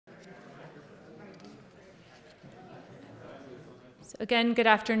Again, good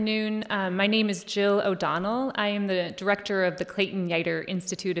afternoon. My name is Jill O'Donnell. I am the director of the Clayton Yeutter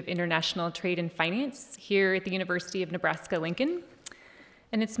Institute of International Trade and Finance here at the University of Nebraska-Lincoln.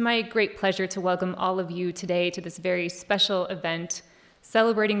 And it's my great pleasure to welcome all of you today to this very special event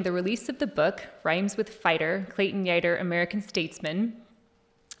celebrating the release of the book, Rhymes with Fighter, Clayton Yeutter, American Statesman,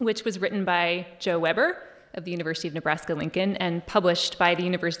 which was written by Joe Weber of the University of Nebraska-Lincoln and published by the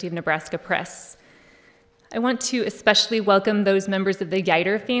University of Nebraska Press. I want to especially welcome those members of the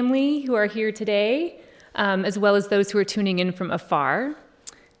Yeutter family who are here today, as well as those who are tuning in from afar.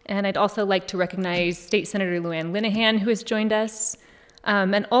 And I'd also like to recognize State Senator Luann Linehan, who has joined us,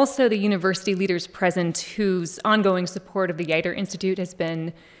 and also the university leaders present whose ongoing support of the Yeutter Institute has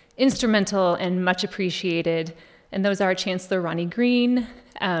been instrumental and much appreciated. And those are Chancellor Ronnie Green.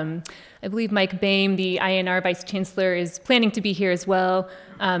 I believe Mike Boehm, the INR Vice Chancellor, is planning to be here as well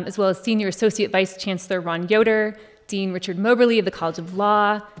as Senior Associate Vice Chancellor Ron Yoder, Dean Richard Moberly of the College of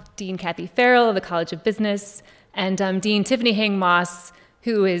Law, Dean Kathy Farrell of the College of Business, and Dean Tiffany Hang Moss,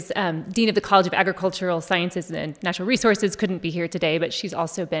 who is Dean of the College of Agricultural Sciences and Natural Resources, couldn't be here today, but she's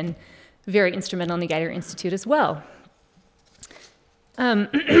also been very instrumental in the Yeutter Institute as well.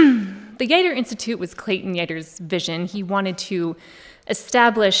 The Yeutter Institute was Clayton Yeutter's vision. He wanted to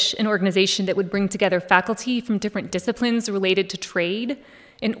establish an organization that would bring together faculty from different disciplines related to trade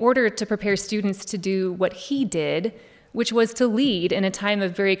in order to prepare students to do what he did, which was to lead in a time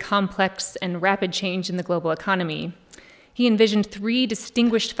of very complex and rapid change in the global economy. He envisioned 3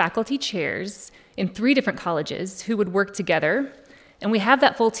 distinguished faculty chairs in 3 different colleges who would work together, and we have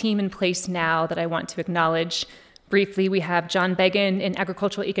that full team in place now that I want to acknowledge. Briefly, we have John Began in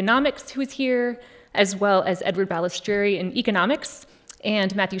agricultural economics, who is here, as well as Edward Balistreri in economics,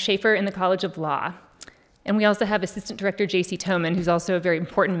 and Matthew Schaefer in the College of Law. And we also have Assistant Director J.C. Toman, who's also a very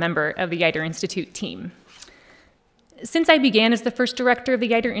important member of the Yeutter Institute team. Since I began as the first director of the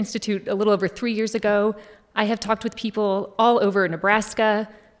Yeutter Institute a little over 3 years ago, I have talked with people all over Nebraska,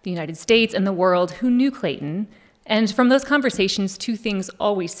 the United States, and the world who knew Clayton. And from those conversations, 2 things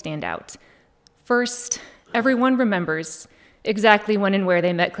always stand out. First, everyone remembers exactly when and where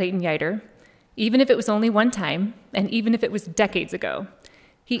they met Clayton Yeutter, even if it was only one time, and even if it was decades ago.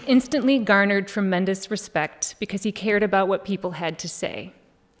 He instantly garnered tremendous respect because he cared about what people had to say.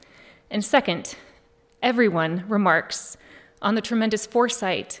 And second, everyone remarks on the tremendous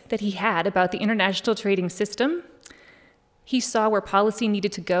foresight that he had about the international trading system. He saw where policy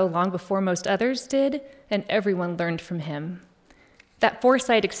needed to go long before most others did, and everyone learned from him. That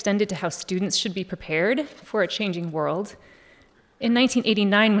foresight extended to how students should be prepared for a changing world. In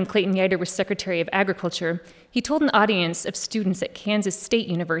 1989, when Clayton Yeutter was Secretary of Agriculture, he told an audience of students at Kansas State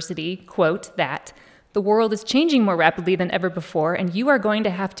University, quote, that the world is changing more rapidly than ever before, and you are going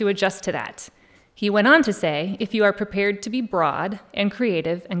to have to adjust to that. He went on to say, if you are prepared to be broad and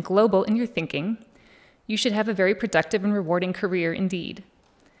creative and global in your thinking, you should have a very productive and rewarding career indeed.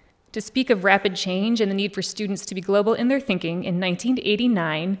 To speak of rapid change and the need for students to be global in their thinking in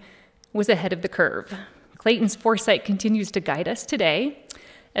 1989 was ahead of the curve. Clayton's foresight continues to guide us today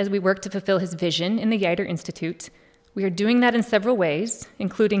as we work to fulfill his vision in the Yeutter Institute. We are doing that in several ways,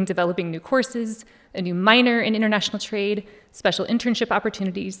 including developing new courses, a new minor in international trade, special internship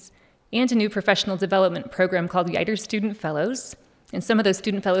opportunities, and a new professional development program called Yeutter Student Fellows. And some of those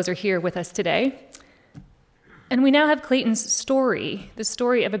student fellows are here with us today. And we now have Clayton's story, the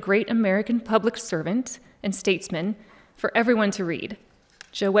story of a great American public servant and statesman for everyone to read.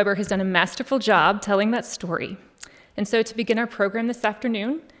 Joe Weber has done a masterful job telling that story. And so to begin our program this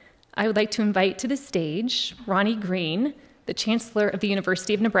afternoon, I would like to invite to the stage Ronnie Green, the Chancellor of the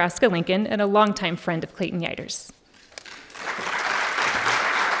University of Nebraska-Lincoln and a longtime friend of Clayton Yeutter's.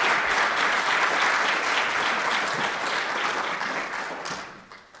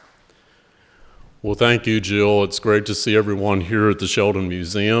 Well, thank you, Jill. It's great to see everyone here at the Sheldon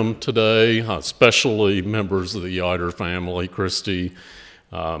Museum today, especially members of the Yeutter family, Christy,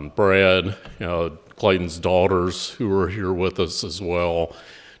 Brad, Clayton's daughters, who are here with us as well,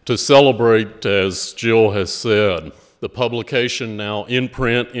 to celebrate, as Jill has said, the publication now in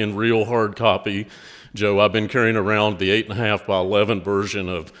print in real hard copy. Joe, I've been carrying around the 8.5 by 11 version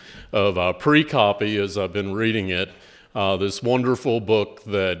of pre-copy as I've been reading it. This wonderful book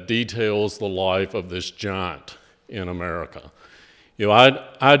that details the life of this giant in America.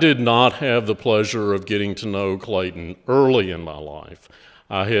 I did not have the pleasure of getting to know Clayton early in my life.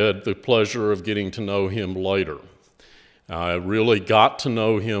 I had the pleasure of getting to know him later. I really got to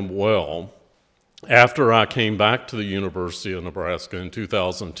know him well after I came back to the University of Nebraska in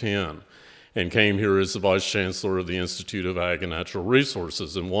 2010 and came here as the Vice Chancellor of the Institute of Ag and Natural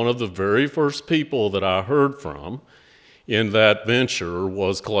Resources. And one of the very first people that I heard from in that venture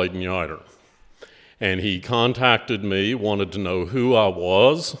was Clayton Yeutter. And he contacted me, wanted to know who I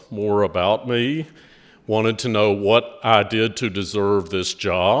was, more about me, wanted to know what I did to deserve this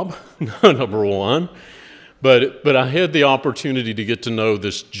job, number one. But I had the opportunity to get to know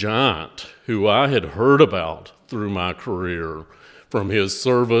this giant who I had heard about through my career, from his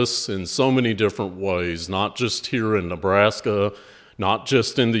service in so many different ways, not just here in Nebraska, not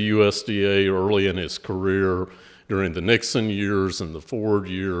just in the USDA early in his career during the Nixon years and the Ford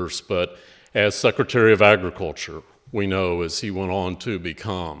years, but as Secretary of Agriculture, we know, as he went on to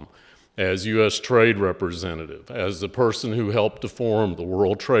become, as U.S. Trade Representative, as the person who helped to form the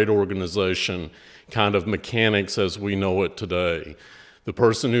World Trade Organization kind of mechanics as we know it today, the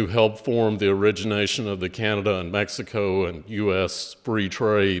person who helped form the origination of the Canada and Mexico and U.S. free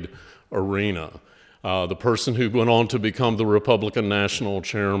trade arena, the person who went on to become the Republican National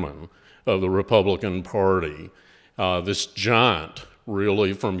Chairman of the Republican Party, this giant,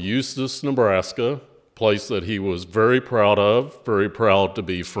 really, from Eustis, Nebraska, place that he was very proud of, very proud to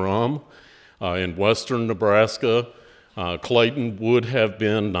be from, in western Nebraska. Clayton would have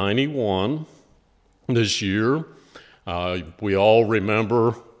been 91 this year. We all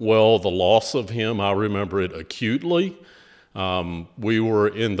remember, well, the loss of him. I remember it acutely. We were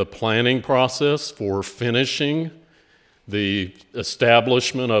in the planning process for finishing the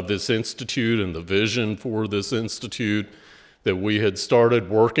establishment of this institute and the vision for this institute that we had started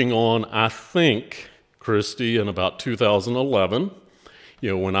working on, I think, Christy, in about 2011,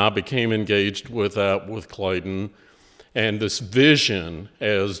 when I became engaged with that with Clayton. And this vision,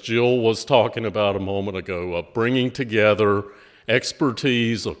 as Jill was talking about a moment ago, of bringing together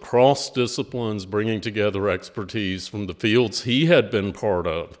expertise across disciplines, bringing together expertise from the fields he had been part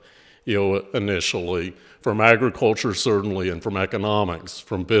of, initially, from agriculture certainly, and from economics,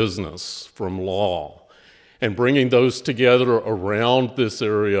 from business, from law, and bringing those together around this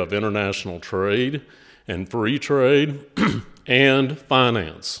area of international trade and free trade and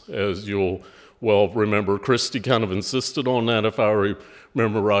finance. As you'll well remember, Christy kind of insisted on that, if I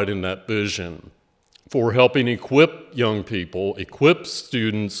remember right, in that vision, for helping equip young people, equip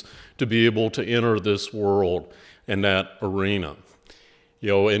students to be able to enter this world and that arena.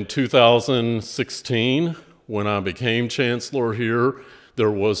 In 2016, when I became chancellor here,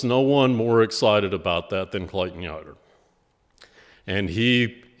 there was no one more excited about that than Clayton Yeutter. And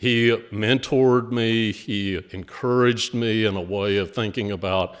he mentored me, he encouraged me in a way of thinking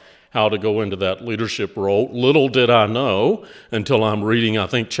about how to go into that leadership role. Little did I know, until I'm reading, I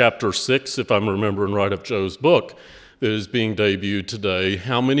think, chapter 6, if I'm remembering right, of Joe's book that is being debuted today,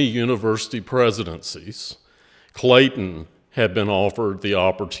 how many university presidencies Clayton had been offered the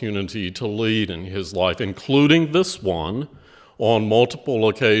opportunity to lead in his life, including this one, on multiple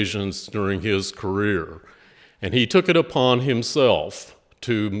occasions during his career. And he took it upon himself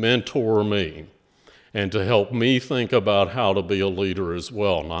to mentor me and to help me think about how to be a leader as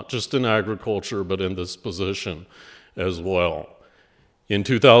well, not just in agriculture, but in this position as well. In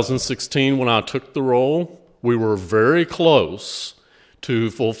 2016, when I took the role, we were very close to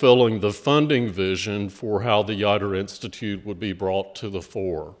fulfilling the funding vision for how the Yeutter Institute would be brought to the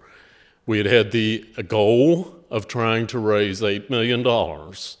fore. We had the goal of trying to raise $8 million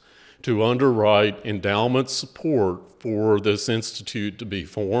to underwrite endowment support for this institute to be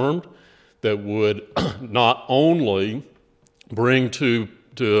formed that would not only bring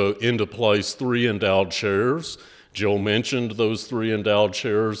into place 3 endowed chairs. Jill mentioned those 3 endowed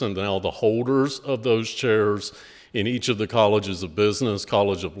chairs, and now the holders of those chairs in each of the colleges of business,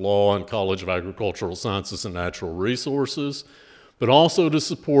 College of Law, and College of Agricultural Sciences and Natural Resources, but also to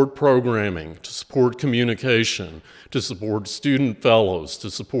support programming, to support communication, to support student fellows,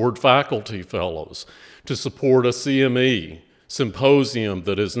 to support faculty fellows, to support a CME symposium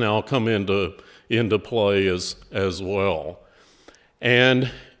that has now come into play as well.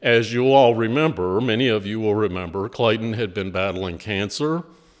 And as you all remember, many of you will remember, Clayton had been battling cancer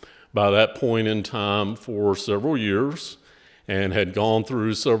by that point in time for several years and had gone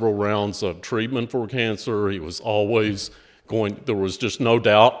through several rounds of treatment for cancer. He was always there was just no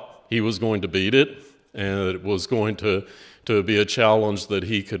doubt he was going to beat it, and it was going to be a challenge that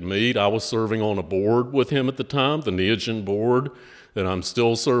he could meet. I was serving on a board with him at the time, the Neogen board, that I'm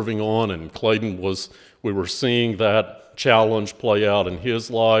still serving on, and Clayton we were seeing that challenge play out in his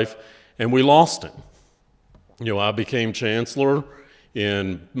life, and we lost him. I became chancellor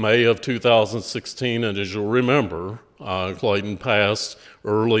in May of 2016, and as you'll remember, Clayton passed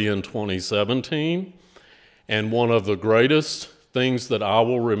early in 2017. And one of the greatest things that I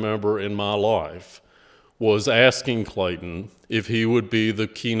will remember in my life was asking Clayton if he would be the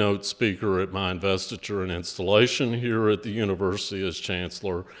keynote speaker at my investiture and installation here at the university as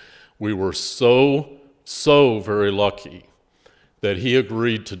chancellor. We were so very lucky that he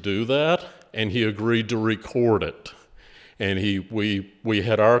agreed to do that, and he agreed to record it. And we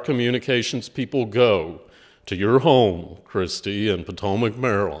had our communications people go to your home, Christy, in Potomac,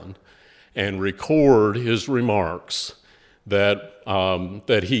 Maryland, and record his remarks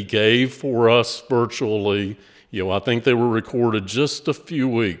that he gave for us virtually. You know, I think they were recorded just a few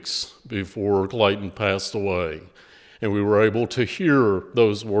weeks before Clayton passed away. And we were able to hear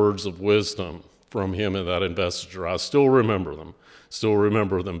those words of wisdom from him in that investiture. I still remember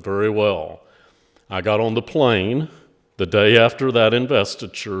them very well. I got on the plane the day after that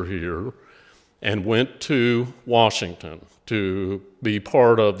investiture here and went to Washington to be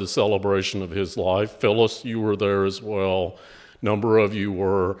part of the celebration of his life. Phyllis, you were there as well. A number of you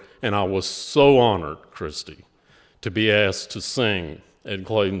were. And I was so honored, Christy, to be asked to sing at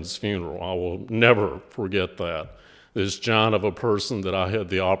Clayton's funeral. I will never forget that. This giant of a person that I had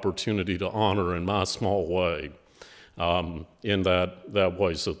the opportunity to honor in my small way in that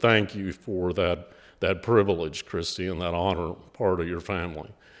way. So thank you for that privilege, Christy, and that honor part of your family.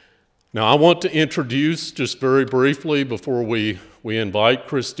 Now I want to introduce, just very briefly before we invite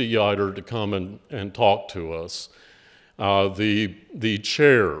Christy Yeutter to come and talk to us, the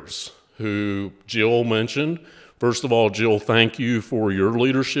chairs who Jill mentioned. First of all, Jill, thank you for your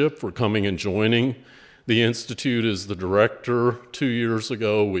leadership, for coming and joining the Institute as the director 2 years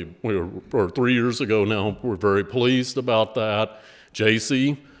ago, or 3 years ago now. We're very pleased about that.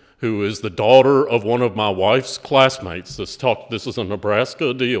 JC, who is the daughter of one of my wife's classmates. This is a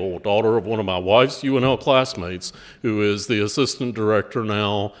Nebraska deal, daughter of one of my wife's UNL classmates, who is the assistant director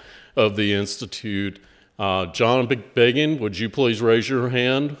now of the Institute. John Begin, would you please raise your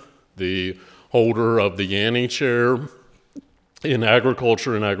hand? The holder of the Yanni Chair in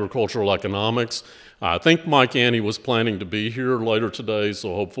Agriculture and Agricultural Economics. I think Mike Yanni was planning to be here later today,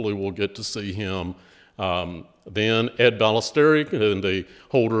 so hopefully we'll get to see him. Then Ed Ballesteri, the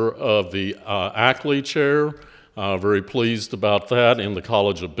holder of the Ackley Chair. Very pleased about that in the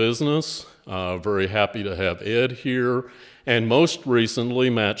College of Business. Very happy to have Ed here. And most recently,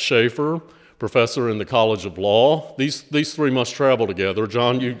 Matt Schaefer, professor in the College of Law. These three must travel together.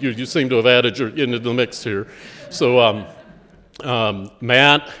 John, you seem to have added into the mix here. So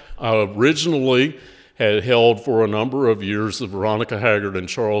Matt originally had held for a number of years the Veronica Haggard and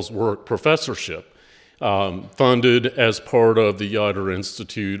Charles Work professorship, funded as part of the Yeutter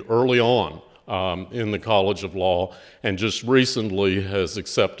Institute early on in the College of Law, and just recently has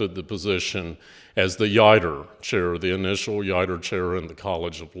accepted the position as the Yeutter Chair, the initial Yeutter Chair in the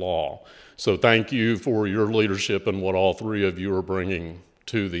College of Law. So thank you for your leadership and what all three of you are bringing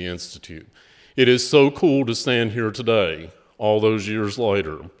to the Institute. It is so cool to stand here today, all those years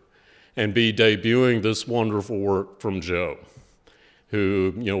later, and be debuting this wonderful work from Joe,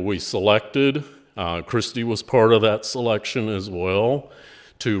 who we selected. Christy was part of that selection as well,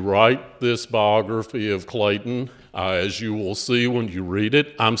 to write this biography of Clayton. As you will see when you read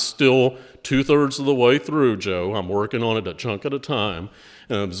it, I'm still 2/3 of the way through, Joe. I'm working on it a chunk at a time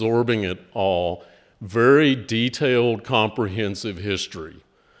and absorbing it all. Very detailed, comprehensive history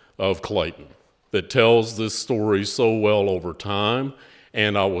of Clayton that tells this story so well over time.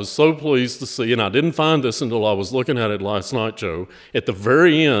 And I was so pleased to see, and I didn't find this until I was looking at it last night, Joe, at the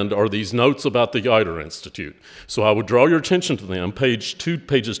very end are these notes about the Yeutter Institute. So I would draw your attention to them, pages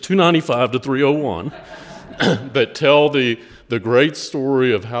 295 to 301, that tell the great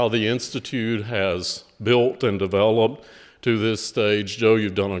story of how the Institute has built and developed to this stage. Joe,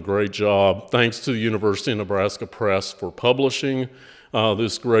 you've done a great job. Thanks to the University of Nebraska Press for publishing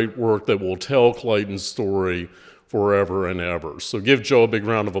this great work that will tell Clayton's story forever and ever. So give Joe a big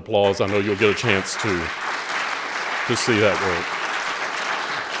round of applause. I know you'll get a chance to see that work.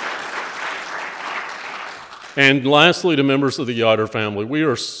 And lastly, to members of the Yeutter family, we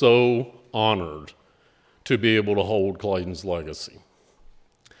are so honored to be able to hold Clayton's legacy,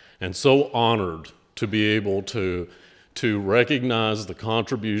 and so honored to be able to recognize the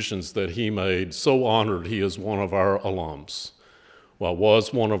contributions that he made, so honored he is one of our alums. Well,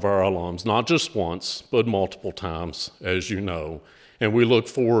 was one of our alums, not just once, but multiple times, as you know. And we look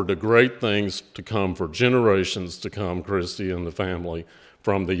forward to great things to come for generations to come, Christy and the family,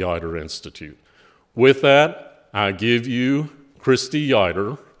 from the Yeutter Institute. With that, I give you Christy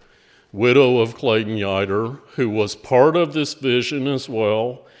Yeutter, widow of Clayton Yeutter, who was part of this vision as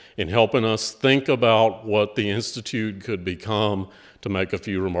well in helping us think about what the Institute could become, to make a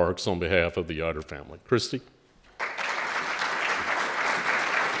few remarks on behalf of the Yeutter family. Christy?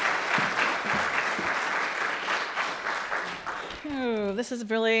 this is a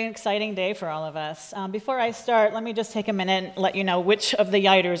really exciting day for all of us. Before I start, let me just take a minute and let you know which of the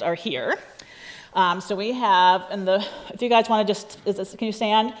Yeuters are here. So we have, if you guys want to just, can you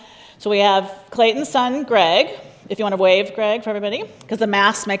stand? So we have Clayton's son, Greg, if you want to wave, Greg, for everybody, because the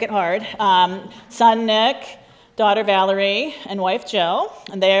masks make it hard. Son, Nick, daughter, Valerie, and wife, Jill,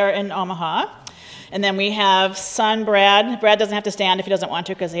 and they are in Omaha. And then we have son, Brad. Brad doesn't have to stand if he doesn't want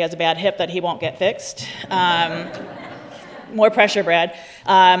to because he has a bad hip that he won't get fixed. More pressure, Brad.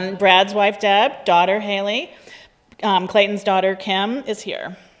 Brad's wife, Deb, daughter, Haley. Clayton's daughter, Kim, is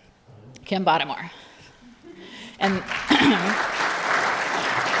here. Kim Bottomore. And,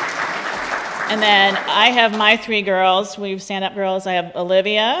 and then I have my three girls. We stand up girls. I have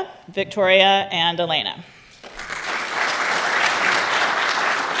Olivia, Victoria, and Elena.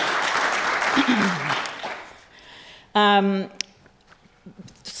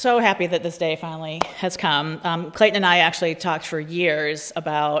 So happy that this day finally has come. Clayton and I actually talked for years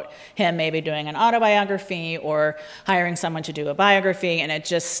about him maybe doing an autobiography or hiring someone to do a biography, and it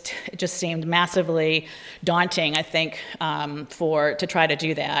just seemed massively daunting, I think, to try to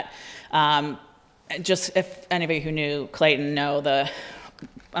do that. Just if any of you who knew Clayton know the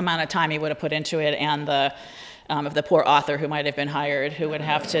amount of time he would have put into it, and of the poor author who might have been hired who would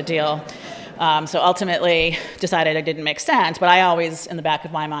have to deal. So ultimately decided it didn't make sense, but I always, in the back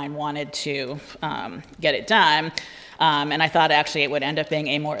of my mind, wanted to get it done. And I thought actually it would end up being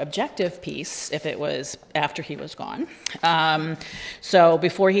a more objective piece if it was after he was gone. So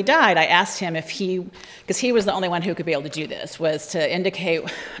before he died, I asked him if because he was the only one who could be able to do this, was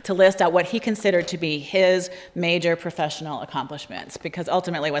to list out what he considered to be his major professional accomplishments. Because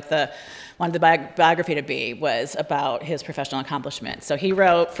ultimately what wanted the biography to be was about his professional accomplishments. So he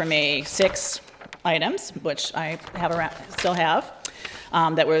wrote for me 6 items, which I still have,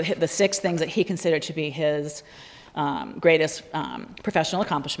 that were the 6 things that he considered to be his greatest professional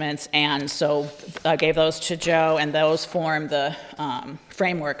accomplishments, and so I gave those to Joe, and those formed the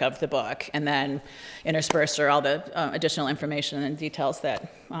framework of the book, and then interspersed are all the additional information and details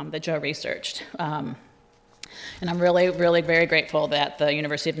that Joe researched. And I'm really, really very grateful that the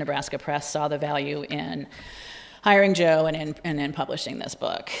University of Nebraska Press saw the value in hiring Joe and in publishing this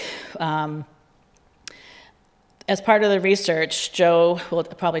book. As part of the research, Joe will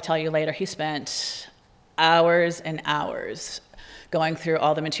probably tell you later, he spent hours and hours going through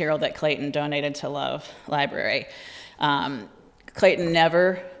all the material that Clayton donated to Love Library. Clayton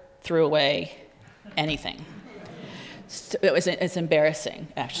never threw away anything. It's embarrassing,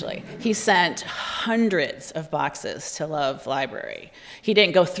 actually. He sent hundreds of boxes to Love Library. He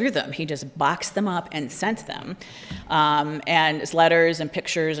didn't go through them. He just boxed them up and sent them. And it's letters and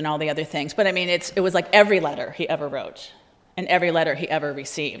pictures and all the other things. But I mean, it was like every letter he ever wrote and every letter he ever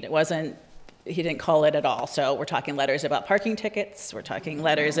received. It wasn't, he didn't call it at all. So we're talking letters about parking tickets. We're talking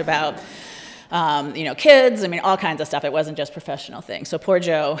letters about kids, I mean, all kinds of stuff. It wasn't just professional things. So poor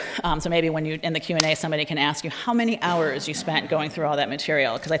Joe, so maybe when in the Q&A, somebody can ask you how many hours you spent going through all that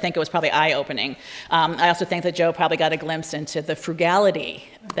material, because I think it was probably eye-opening. I also think that Joe probably got a glimpse into the frugality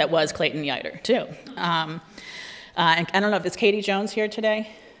that was Clayton Yeutter, too. And I don't know if it's Katie Jones here today.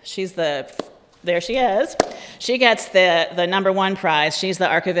 There she is. She gets the #1 prize. She's the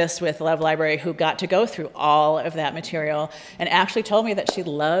archivist with Love Library who got to go through all of that material and actually told me that she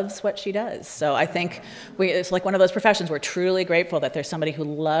loves what she does. So I think it's like one of those professions we're truly grateful that there's somebody who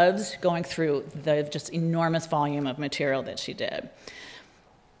loves going through the just enormous volume of material that she did.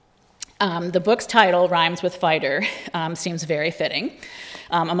 The book's title rhymes with fighter, seems very fitting.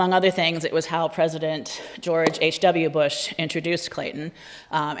 Among other things, it was how President George H.W. Bush introduced Clayton,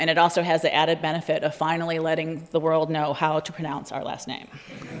 and it also has the added benefit of finally letting the world know how to pronounce our last name.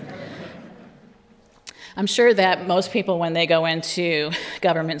 I'm sure that most people, when they go into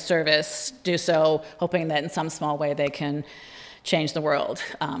government service, do so hoping that in some small way they can change the world.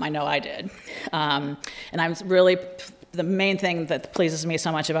 I know I did. And I'm really the main thing that pleases me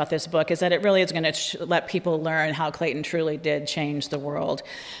so much about this book is that it really is going to let people learn how Clayton truly did change the world,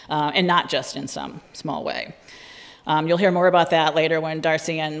 and not just in some small way. You'll hear more about that later when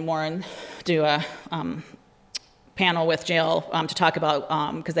Darci and Warren do a panel with Jill to talk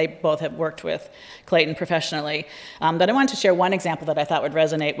about, because they both have worked with Clayton professionally. But I wanted to share one example that I thought would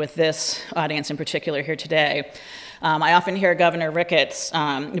resonate with this audience in particular here today. I often hear Governor Ricketts,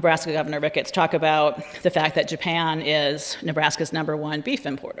 Nebraska Governor Ricketts, talk about the fact that Japan is Nebraska's #1 beef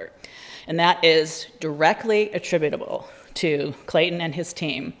importer. And that is directly attributable to Clayton and his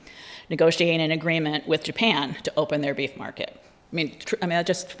team negotiating an agreement with Japan to open their beef market. I mean, that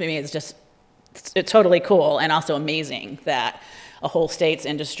just, for me, it's totally cool and also amazing that a whole state's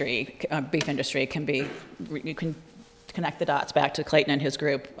industry, beef industry, can be, you can connect the dots back to Clayton and his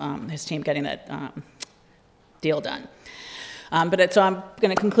group, his team getting that deal done. So I'm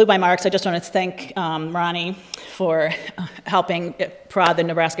going to conclude my remarks. I just want to thank Ronnie for helping prod the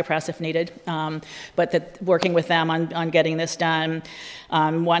Nebraska press if needed, working with them on getting this done.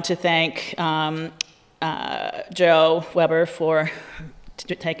 Want to thank Joe Weber for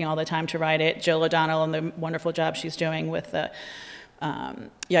taking all the time to write it, Jill O'Donnell and the wonderful job she's doing with the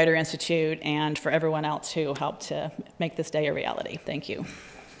Yeutter Institute, and for everyone else who helped to make this day a reality. Thank you.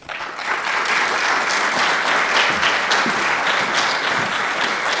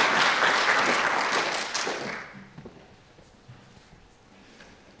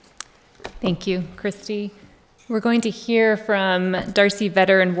 Thank you, Christy. We're going to hear from Darci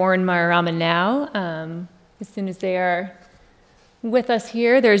Vetter and Warren Maruyama now. As soon as they are with us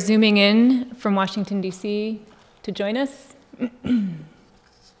here, they're zooming in from Washington, D.C. to join us.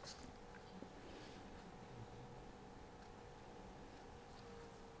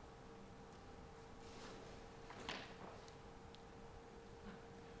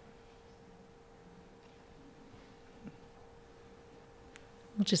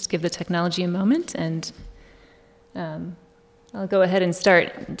 We'll just give the technology a moment, and I'll go ahead and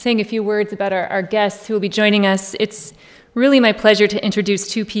start saying a few words about our guests who will be joining us. It's really my pleasure to introduce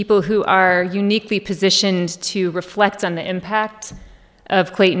two people who are uniquely positioned to reflect on the impact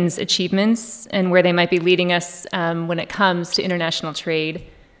of Clayton's achievements and where they might be leading us when it comes to international trade.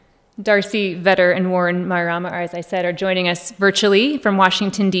 Darci Vetter and Warren Maruyama, as I said, are joining us virtually from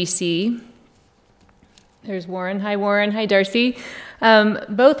Washington, D.C. There's Warren. Hi, Warren. Hi, Darci.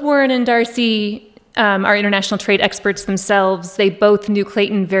 Both Warren and Darci are international trade experts themselves. They both knew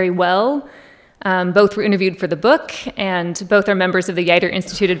Clayton very well. Both were interviewed for the book, and both are members of the Yeutter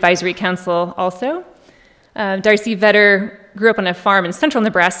Institute Advisory Council also. Darci Vetter grew up on a farm in central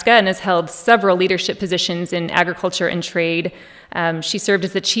Nebraska and has held several leadership positions in agriculture and trade. She served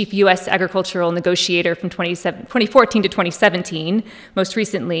as the chief U.S. agricultural negotiator from 2014 to 2017, most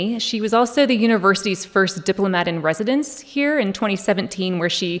recently. She was also the university's first diplomat in residence here in 2017, where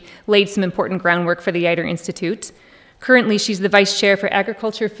she laid some important groundwork for the Yeutter Institute. Currently, she's the vice chair for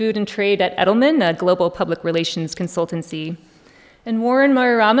agriculture, food, and trade at Edelman, a global public relations consultancy. And Warren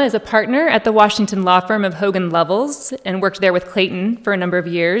Maruyama is a partner at the Washington law firm of Hogan Lovells and worked there with Clayton for a number of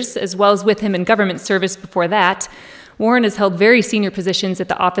years, as well as with him in government service before that. Warren has held very senior positions at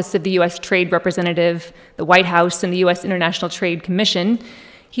the Office of the U.S. Trade Representative, the White House, and the U.S. International Trade Commission.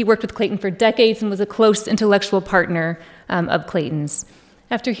 He worked with Clayton for decades and was a close intellectual partner of Clayton's.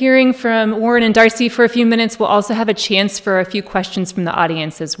 After hearing from Warren and Darci for a few minutes, we'll also have a chance for a few questions from the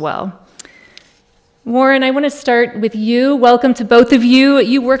audience as well. Warren, I want to start with you. Welcome to both of you.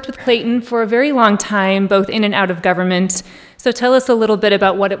 You worked with Clayton for a very long time, both in and out of government. So tell us a little bit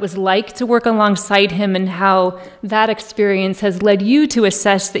about what it was like to work alongside him and how that experience has led you to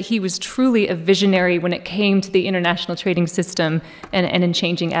assess that he was truly a visionary when it came to the international trading system and in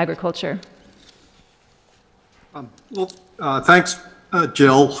changing agriculture. Thanks,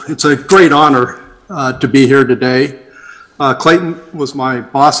 Jill. It's a great honor to be here today. Clayton was my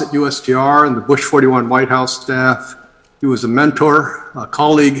boss at USTR and the Bush 41 White House staff. He was a mentor, a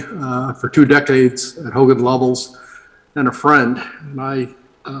colleague for 2 decades at Hogan Lovells, and a friend. And I,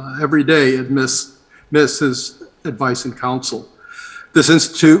 every day, miss his advice and counsel. This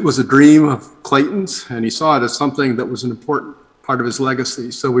institute was a dream of Clayton's, and he saw it as something that was an important part of his legacy.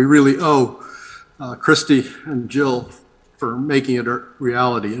 So we really owe Christy and Jill for making it a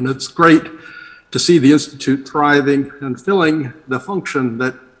reality. And it's great to see the Institute thriving and filling the function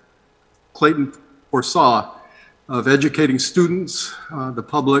that Clayton foresaw of educating students, the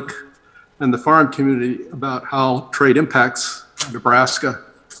public, and the farm community about how trade impacts Nebraska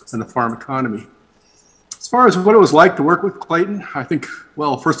and the farm economy. As far as what it was like to work with Clayton, I think,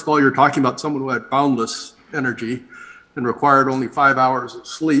 well, first of all, you're talking about someone who had boundless energy and required only 5 hours of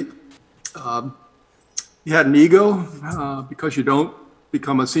sleep. He had an ego because you don't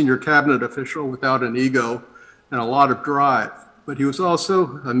become a senior cabinet official without an ego and a lot of drive. But he was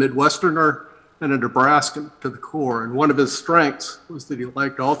also a Midwesterner and a Nebraskan to the core. And one of his strengths was that he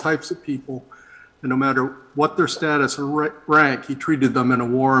liked all types of people, and no matter what their status or rank, he treated them in a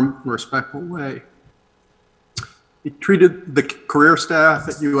warm and respectful way. He treated the career staff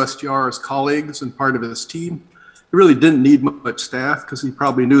at USTR as colleagues and part of his team. He really didn't need much staff because he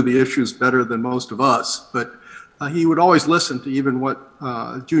probably knew the issues better than most of us, but he would always listen to even what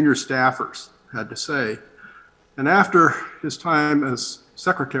junior staffers had to say. And after his time as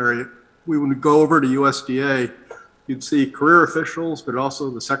secretary, we would go over to USDA. You'd see career officials, but also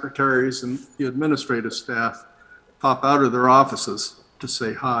the secretaries and the administrative staff pop out of their offices to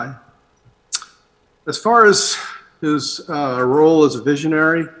say hi. As far as his role as a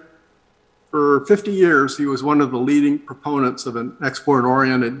visionary. For 50 years, he was one of the leading proponents of an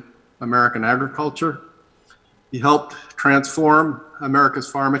export-oriented American agriculture. He helped transform America's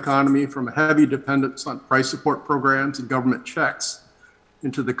farm economy from a heavy dependence on price support programs and government checks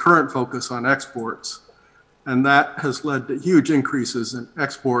into the current focus on exports. And that has led to huge increases in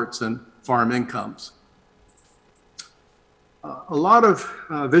exports and farm incomes. A lot of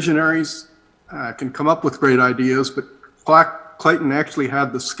visionaries can come up with great ideas, but Clayton actually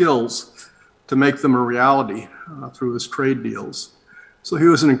had the skills to make them a reality through his trade deals. So he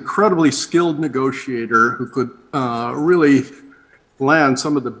was an incredibly skilled negotiator who could really land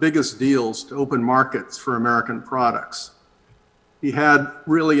some of the biggest deals to open markets for American products. He had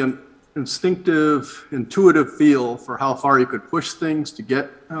really an instinctive, intuitive feel for how far he could push things to get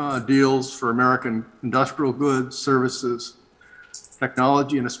deals for American industrial goods, services,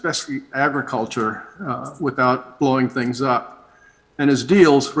 technology, and especially agriculture without blowing things up. And his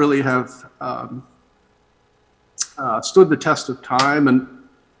deals really have stood the test of time and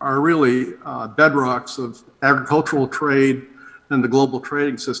are really bedrocks of agricultural trade and the global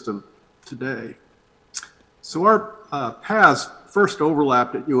trading system today. So our paths first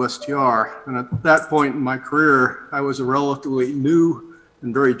overlapped at USTR, and at that point in my career, I was a relatively new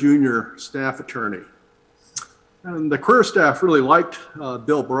and very junior staff attorney. And the career staff really liked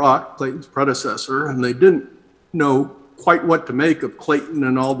Bill Brock, Clayton's predecessor, and they didn't know quite what to make of Clayton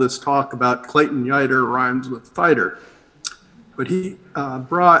and all this talk about Clayton Yeutter rhymes with fighter. But he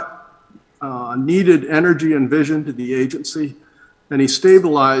brought needed energy and vision to the agency, and he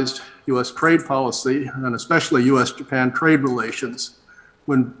stabilized U.S. trade policy, and especially U.S.-Japan trade relations,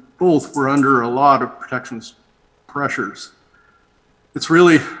 when both were under a lot of protectionist pressures. It's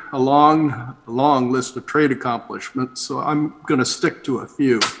really a long list of trade accomplishments, so I'm going to stick to a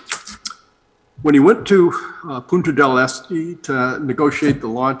few. When he went to Punta del Este to negotiate the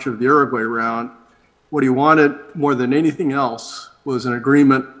launch of the Uruguay round, what he wanted more than anything else was an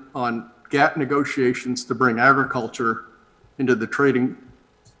agreement on GATT negotiations to bring agriculture into the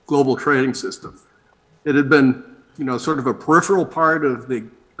global trading system. It had been, sort of a peripheral part of the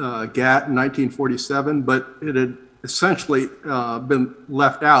GATT in 1947, but it had essentially been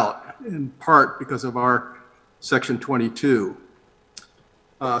left out in part because of our Section 22.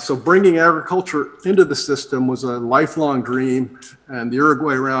 So bringing agriculture into the system was a lifelong dream, and the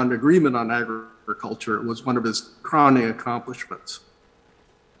Uruguay Round Agreement on Agriculture was one of his crowning accomplishments.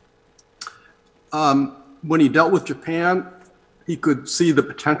 When he dealt with Japan, he could see the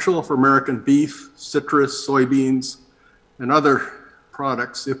potential for American beef, citrus, soybeans, and other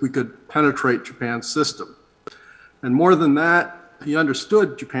products if we could penetrate Japan's system. And more than that, he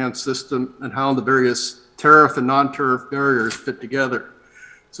understood Japan's system and how the various tariff and non-tariff barriers fit together.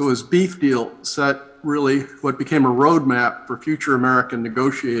 So his beef deal set really what became a roadmap for future American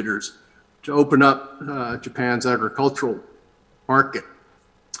negotiators to open up Japan's agricultural market.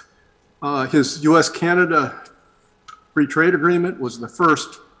 His U.S.-Canada Free Trade Agreement was the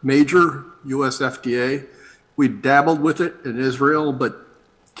first major U.S. FTA. We dabbled with it in Israel, but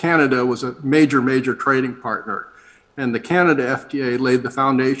Canada was a major trading partner. And the Canada FTA laid the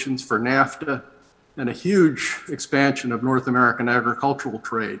foundations for NAFTA and a huge expansion of North American agricultural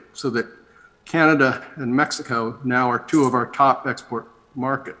trade, so that Canada and Mexico now are two of our top export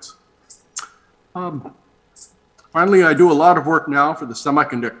markets. Finally, I do a lot of work now for the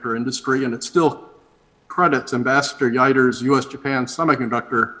semiconductor industry, and it still credits Ambassador Yeutter's U.S.-Japan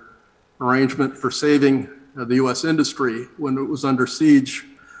semiconductor arrangement for saving the U.S. industry when it was under siege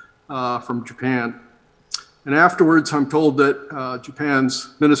from Japan. And afterwards, I'm told that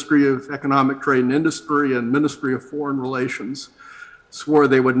Japan's Ministry of Economic Trade and Industry and Ministry of Foreign Relations swore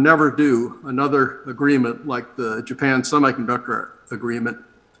they would never do another agreement like the Japan Semiconductor Agreement,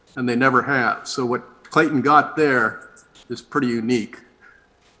 and they never have. So what Clayton got there is pretty unique.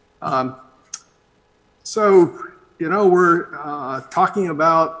 We're talking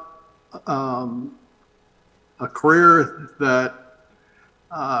about a career that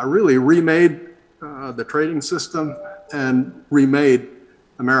really remade the trading system and remade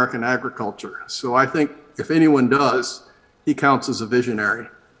American agriculture. So I think if anyone does, he counts as a visionary.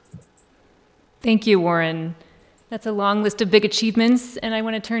 Thank you, Warren. That's a long list of big achievements, and I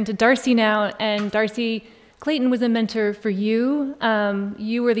want to turn to Darci now. And Darci, Clayton was a mentor for you.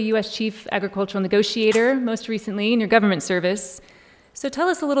 You were the U.S. Chief Agricultural Negotiator most recently in your government service. So tell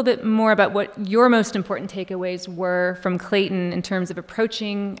us a little bit more about what your most important takeaways were from Clayton in terms of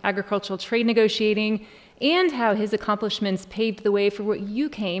approaching agricultural trade negotiating, and how his accomplishments paved the way for what you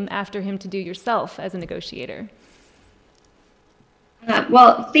came after him to do yourself as a negotiator.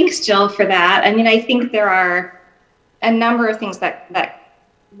 Well, thanks, Jill, for that. I mean, I think there are a number of things that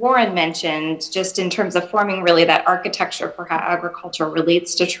Warren mentioned, just in terms of forming really that architecture for how agriculture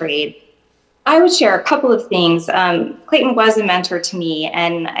relates to trade. I would share a couple of things. Clayton was a mentor to me,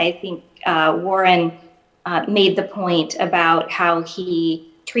 and I think Warren made the point about how he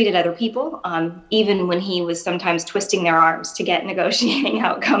treated other people, even when he was sometimes twisting their arms to get negotiating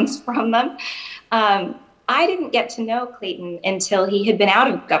outcomes from them. I didn't get to know Clayton until he had been out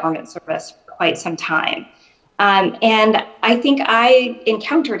of government service for quite some time. And I think I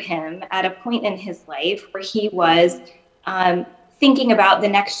encountered him at a point in his life where he was thinking about the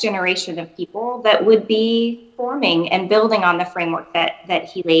next generation of people that would be forming and building on the framework that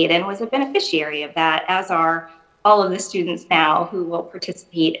he laid, and was a beneficiary of that, as are all of the students now who will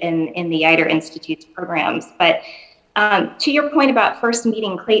participate in the Yeutter Institute's programs. But to your point about first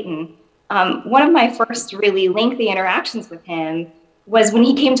meeting Clayton, one of my first really lengthy interactions with him was when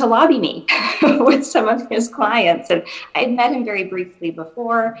he came to lobby me with some of his clients. And I had met him very briefly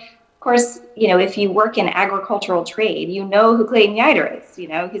before. Of course, you know, if you work in agricultural trade, you know who Clayton Yeutter is. You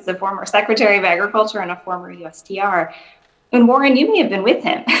know, he's a former Secretary of Agriculture and a former USTR. And Warren, you may have been with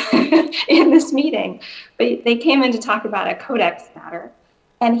him in this meeting, but they came in to talk about a codex matter.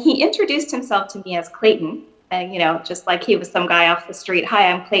 And he introduced himself to me as Clayton, you know, just like he was some guy off the street.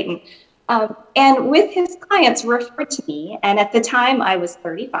 Hi, I'm Clayton. And with his clients referred to me. And at the time I was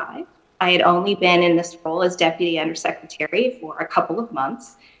 35. I had only been in this role as Deputy Undersecretary for a couple of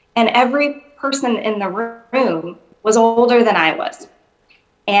months. And every person in the room was older than I was.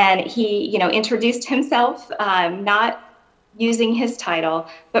 And he, you know, introduced himself, not using his title,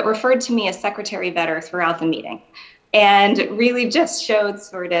 but referred to me as Secretary Vetter throughout the meeting. And really just showed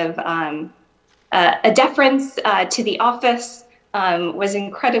sort of a deference to the office, was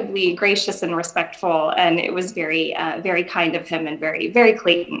incredibly gracious and respectful. And it was very, very kind of him and very, very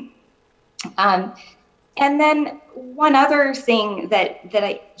Clayton. And then one other thing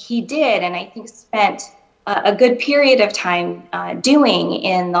that he did, and I think spent a good period of time doing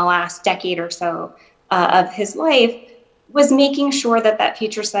in the last decade or so of his life, was making sure that that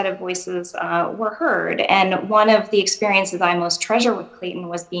future set of voices were heard. And one of the experiences I most treasure with Clayton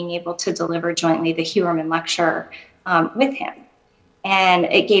was being able to deliver jointly the Huerman Lecture with him. And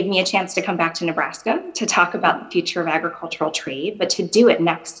it gave me a chance to come back to Nebraska to talk about the future of agricultural trade, but to do it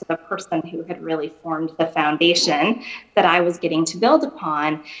next to the person who had really formed the foundation that I was getting to build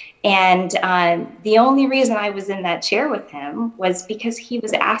upon. And the only reason I was in that chair with him was because he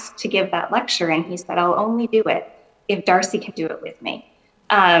was asked to give that lecture, and he said, I'll only do it if Darci can do it with me,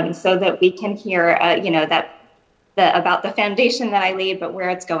 so that we can hear, you know, about the foundation that I laid, but where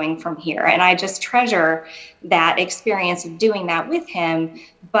it's going from here. And I just treasure that experience of doing that with him,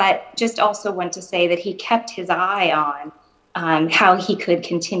 but just also want to say that he kept his eye on how he could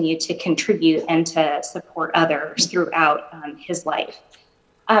continue to contribute and to support others throughout his life.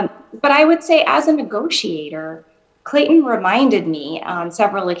 But I would say, as a negotiator, Clayton reminded me on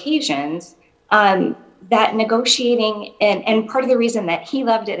several occasions that negotiating, and part of the reason that he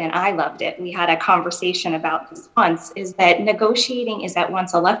loved it and I loved it, we had a conversation about this once, is that negotiating is at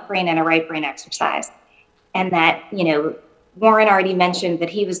once a left brain and a right brain exercise. And that, you know, Warren already mentioned that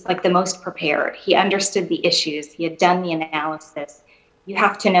he was like the most prepared. He understood the issues. He had done the analysis. You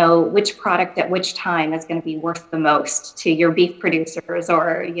have to know which product at which time is going to be worth the most to your beef producers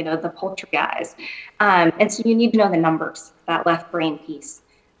or, you know, the poultry guys. And so you need to know the numbers, that left brain piece.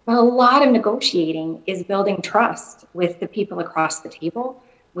 But a lot of negotiating is building trust with the people across the table,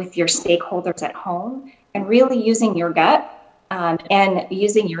 with your stakeholders at home, and really using your gut and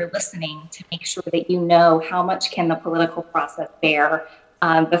using your listening to make sure that you know how much can the political process bear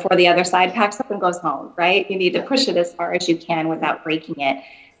before the other side packs up and goes home, right? You need to push it as far as you can without breaking it.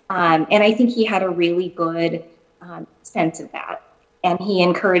 And I think he had a really good sense of that. And he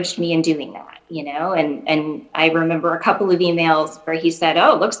encouraged me in doing that, you know, and I remember a couple of emails where he said,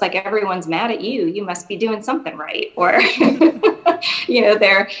 oh, looks like everyone's mad at you. You must be doing something right. Or, you know,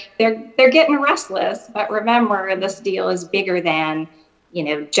 they're getting restless, but remember, this deal is bigger than, you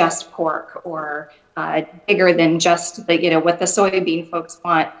know, just pork, or bigger than just the, you know, what the soybean folks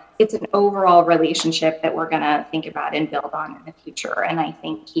want. It's an overall relationship that we're going to think about and build on in the future. And I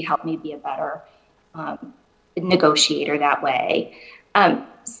think he helped me be a better negotiator that way.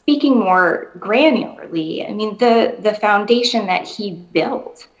 Speaking more granularly, I mean, the foundation that he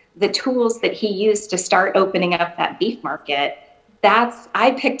built, the tools that he used to start opening up that beef market,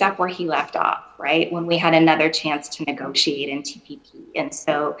 I picked up where he left off, right? When we had another chance to negotiate in TPP. And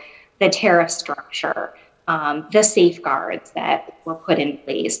so the tariff structure, the safeguards that were put in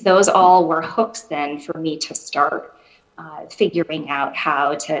place, those all were hooks then for me to start figuring out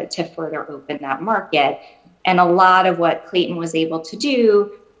how to further open that market. And a lot of what Clayton was able to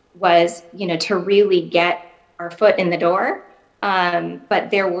do was, to really get our foot in the door. But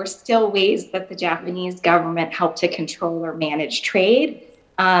there were still ways that the Japanese government helped to control or manage trade.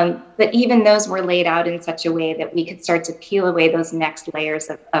 But even those were laid out in such a way that we could start to peel away those next layers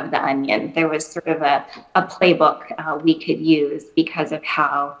of the onion. There was sort of a playbook we could use because of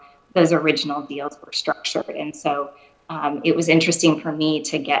how those original deals were structured. And so it was interesting for me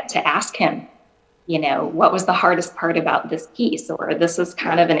to get to ask him, what was the hardest part about this piece? Or this is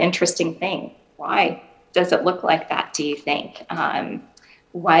kind of an interesting thing. Why does it look like that, do you think?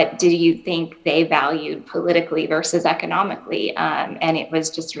 What do you think they valued politically versus economically? And it was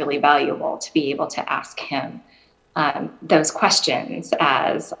just really valuable to be able to ask him those questions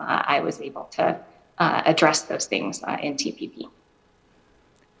as I was able to address those things in TPP.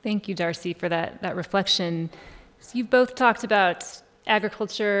 Thank you, Darci, for that reflection. So you've both talked about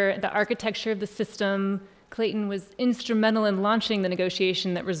agriculture, the architecture of the system. Clayton was instrumental in launching the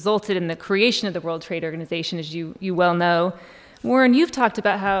negotiation that resulted in the creation of the World Trade Organization, as you well know. Warren, you've talked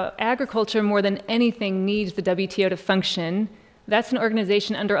about how agriculture more than anything needs the WTO to function. That's an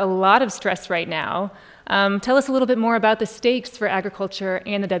organization under a lot of stress right now. Tell us a little bit more about the stakes for agriculture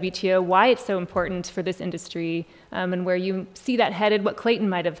and the WTO, why it's so important for this industry, and where you see that headed, what Clayton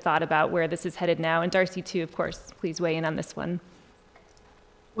might have thought about where this is headed now. And Darci, too, of course, please weigh in on this one.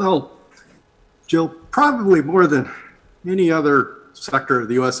 Well, Jill, probably more than any other sector of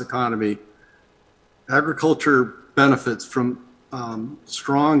the U.S. economy, agriculture benefits from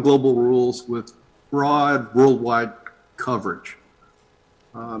strong global rules with broad worldwide coverage.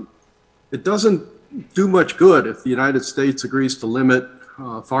 It doesn't do much good if the United States agrees to limit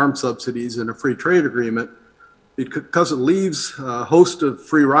farm subsidies in a free trade agreement, because it leaves a host of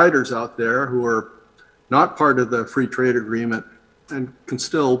free riders out there who are not part of the free trade agreement and can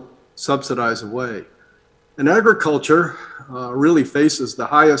still subsidize away. And agriculture really faces the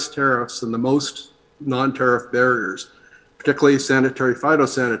highest tariffs and the most non-tariff barriers, particularly sanitary,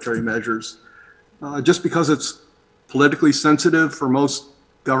 phytosanitary measures, just because it's politically sensitive for most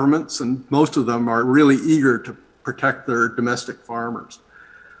governments, and most of them are really eager to protect their domestic farmers.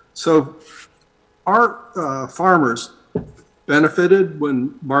 So our farmers benefited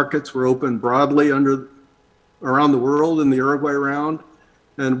when markets were open broadly around the world in the Uruguay round,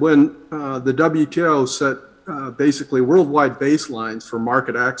 and when the WTO set basically worldwide baselines for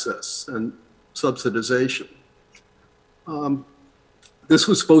market access and subsidization. This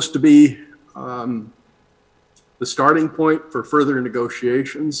was supposed to be the starting point for further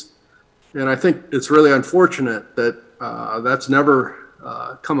negotiations, and I think it's really unfortunate that that's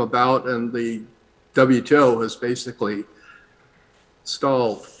never come about, and the WTO has basically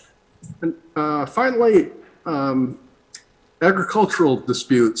stalled. And finally, agricultural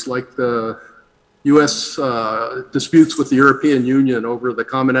disputes like the U.S. Disputes with the European Union over the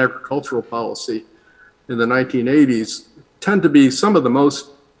Common Agricultural Policy in the 1980s tend to be some of the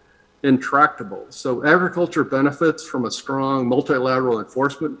most intractable. So agriculture benefits from a strong multilateral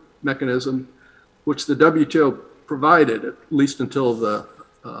enforcement mechanism, which the WTO provided, at least until the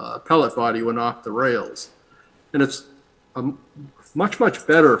appellate body went off the rails. And it's much, much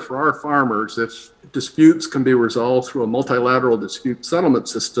better for our farmers if disputes can be resolved through a multilateral dispute settlement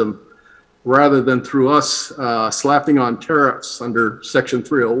system rather than through us slapping on tariffs under Section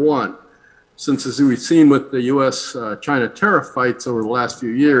 301. Since, as we've seen with the US-China tariff fights over the last few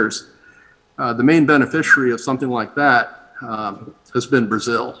years, the main beneficiary of something like that has been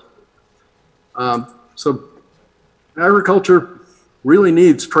Brazil. So agriculture really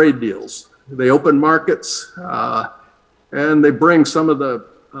needs trade deals. They open markets and they bring some of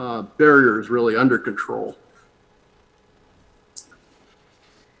the barriers really under control.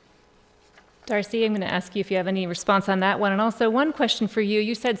 Darci, I'm going to ask you if you have any response on that one. And also one question for you.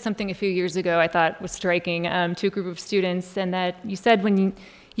 You said something a few years ago I thought was striking to a group of students, and that you said when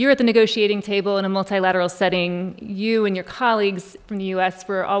you're at the negotiating table in a multilateral setting, you and your colleagues from the US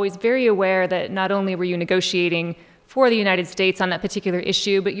were always very aware that not only were you negotiating for the United States on that particular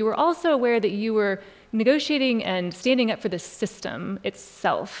issue, but you were also aware that you were negotiating and standing up for the system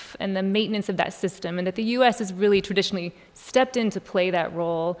itself and the maintenance of that system, and that the US has really traditionally stepped in to play that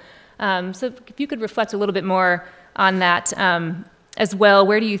role. So if you could reflect a little bit more on that as well,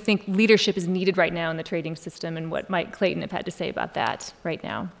 where do you think leadership is needed right now in the trading system, and what might Clayton have had to say about that right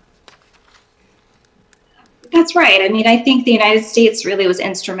now? That's right. I mean, I think the United States really was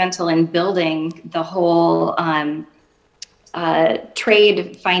instrumental in building the whole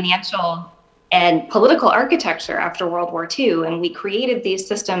trade, financial, and political architecture after World War II. And we created these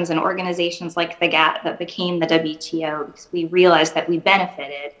systems and organizations like the GATT that became the WTO because we realized that we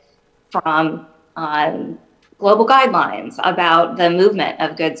benefited from global guidelines about the movement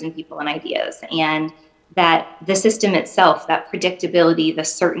of goods and people and ideas, and that the system itself, that predictability, the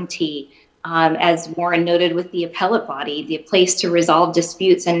certainty, as Warren noted with the appellate body, the place to resolve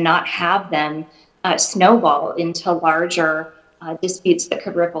disputes and not have them snowball into larger disputes that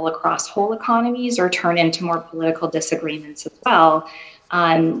could ripple across whole economies or turn into more political disagreements as well.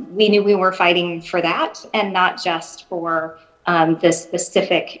 We knew we were fighting for that and not just for the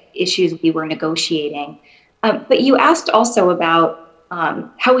specific issues we were negotiating. But you asked also about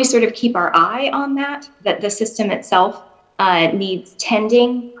how we sort of keep our eye on that the system itself needs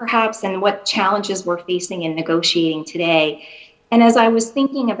tending, perhaps, and what challenges we're facing in negotiating today. And as I was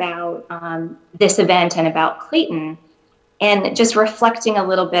thinking about this event and about Clayton, and just reflecting a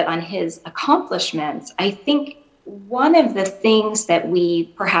little bit on his accomplishments, I think one of the things that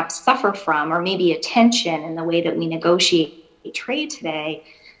we perhaps suffer from, or maybe a tension in the way that we negotiate trade today,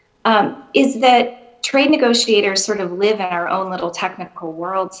 is that trade negotiators sort of live in our own little technical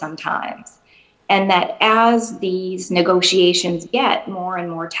world sometimes. And that as these negotiations get more and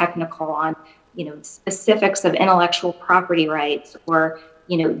more technical on, specifics of intellectual property rights or,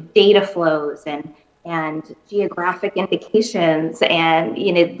 data flows and geographic indications, and,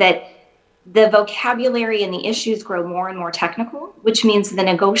 that the vocabulary and the issues grow more and more technical, which means the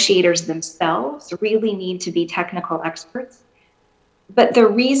negotiators themselves really need to be technical experts. But the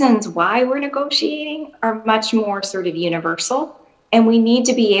reasons why we're negotiating are much more sort of universal. And we need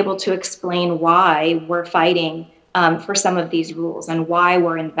to be able to explain why we're fighting for some of these rules and why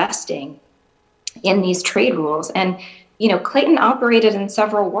we're investing in these trade rules. And, Clayton operated in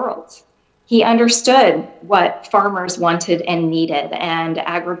several worlds. He understood what farmers wanted and needed and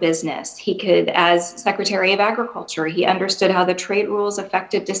agribusiness. He could, as Secretary of Agriculture, he understood how the trade rules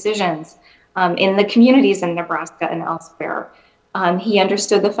affected decisions in the communities in Nebraska and elsewhere. He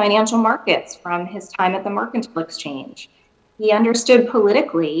understood the financial markets from his time at the Mercantile Exchange. He understood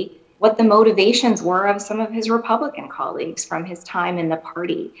politically what the motivations were of some of his Republican colleagues from his time in the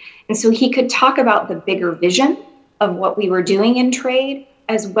party. And so he could talk about the bigger vision of what we were doing in trade,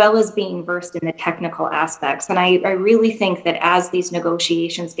 as well as being versed in the technical aspects. And I really think that as these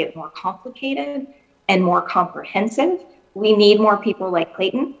negotiations get more complicated and more comprehensive, we need more people like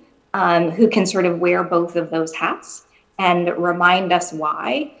Clayton who can sort of wear both of those hats and remind us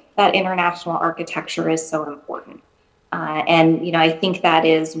why that international architecture is so important. And I think that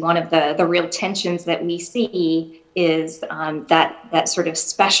is one of the real tensions that we see is that sort of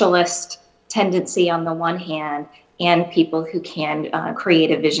specialist tendency on the one hand, and people who can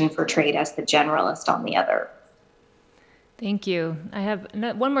create a vision for trade as the generalist on the other. Thank you. I have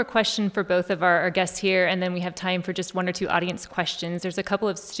one more question for both of our guests here, and then we have time for just one or two audience questions. There's a couple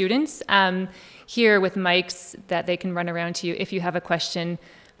of students here with mics that they can run around to you if you have a question.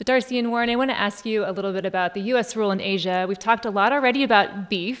 But Darci and Warren, I want to ask you a little bit about the U.S. role in Asia. We've talked a lot already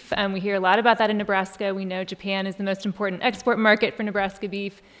about beef. We hear a lot about that in Nebraska. We know Japan is the most important export market for Nebraska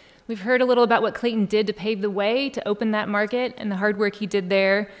beef. We've heard a little about what Clayton did to pave the way to open that market and the hard work he did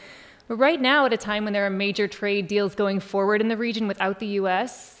there. But right now, at a time when there are major trade deals going forward in the region without the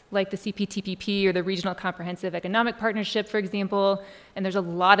U.S., like the CPTPP or the Regional Comprehensive Economic Partnership, for example, and there's a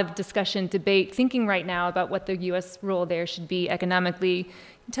lot of discussion, debate, thinking right now about what the U.S. role there should be economically.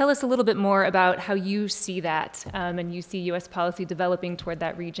 Tell us a little bit more about how you see that and you see U.S. policy developing toward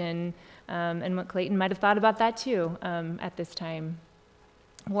that region and what Clayton might have thought about that too at this time.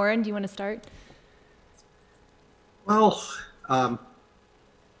 Warren, do you want to start? Well,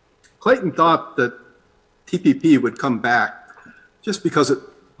 Clayton thought that TPP would come back just because it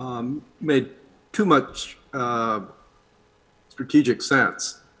made too much strategic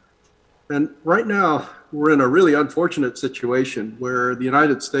sense. And right now, we're in a really unfortunate situation where the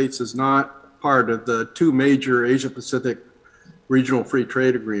United States is not part of the two major Asia-Pacific regional free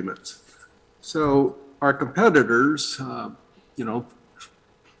trade agreements. So our competitors,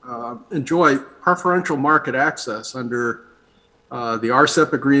 enjoy preferential market access under the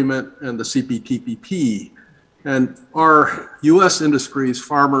RCEP agreement and the CPTPP. And our U.S. industries,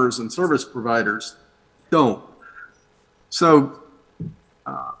 farmers, and service providers don't. So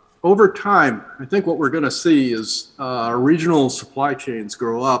over time, I think what we're going to see is regional supply chains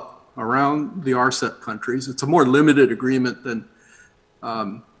grow up around the RCEP countries. It's a more limited agreement than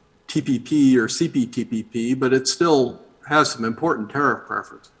TPP or CPTPP, but it still has some important tariff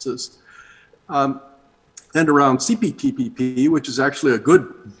preferences. And around CPTPP, which is actually a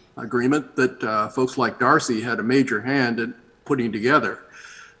good agreement that folks like Darci had a major hand in putting together.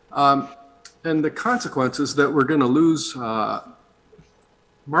 And the consequences that we're going to lose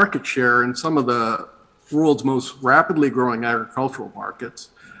market share in some of the world's most rapidly growing agricultural markets.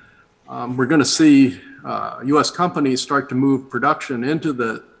 We're going to see U.S. companies start to move production into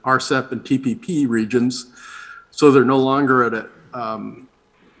the RCEP and TPP regions, so they're no longer at a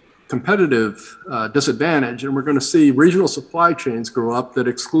competitive disadvantage, and we're going to see regional supply chains grow up that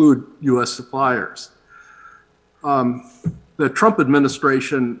exclude U.S. suppliers. The Trump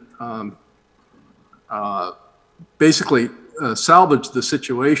administration basically salvaged the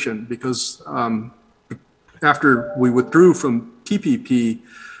situation because after we withdrew from TPP,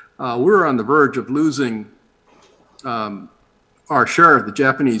 we were on the verge of losing our share of the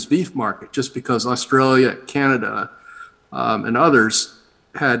Japanese beef market just because Australia, Canada, and others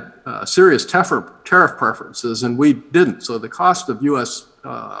had serious tariff preferences, and we didn't. So the cost of U.S.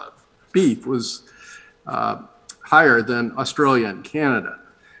 Beef was higher than Australia and Canada.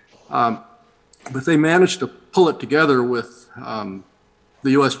 But they managed to pull it together with the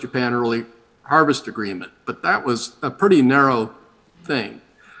U.S.-Japan Early Harvest Agreement, but that was a pretty narrow thing.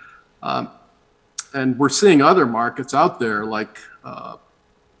 And we're seeing other markets out there like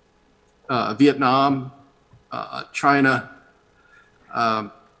Vietnam, China,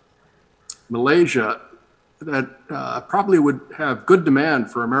 Malaysia, that probably would have good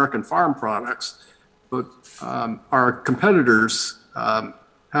demand for American farm products, but our competitors have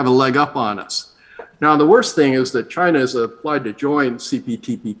a leg up on us. Now, the worst thing is that China has applied to join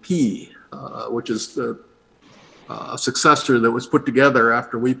CPTPP, which is the successor that was put together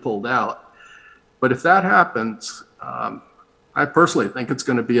after we pulled out. But if that happens, I personally think it's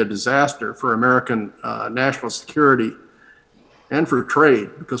going to be a disaster for American national security and for trade,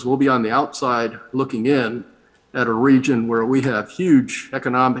 because we'll be on the outside looking in at a region where we have huge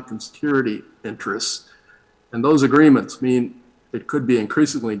economic and security interests. And those agreements mean it could be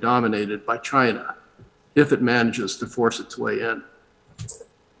increasingly dominated by China if it manages to force its way in.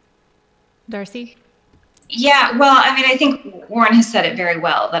 Darci? Yeah, well, I mean, I think Warren has said it very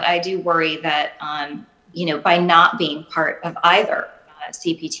well, that I do worry that, you know, by not being part of either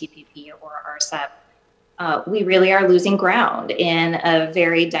CPTPP or RCEP, we really are losing ground in a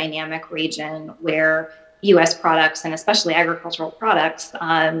very dynamic region where U.S. products, and especially agricultural products,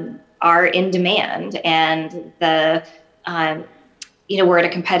 are in demand, and the you know, we're at a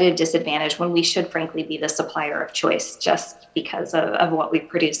competitive disadvantage when we should frankly be the supplier of choice just because of what we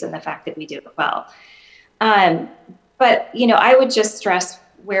produce and the fact that we do it well. But, you know, I would just stress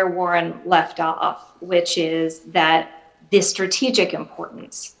where Warren left off, which is that the strategic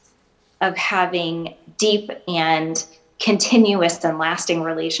importance of having deep and continuous and lasting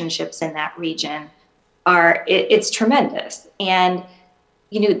relationships in that region it's tremendous. And,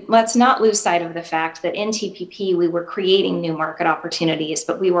 you know, let's not lose sight of the fact that in TPP, we were creating new market opportunities,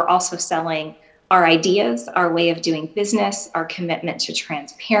 but we were also selling our ideas, our way of doing business, our commitment to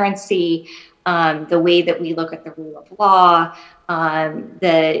transparency, the way that we look at the rule of law,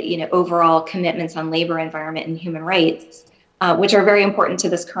 the, you know, overall commitments on labor, environment, and human rights, which are very important to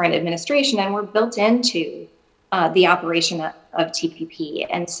this current administration and were built into the operation of TPP.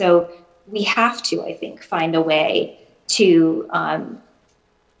 And so we have to, I think, find a way to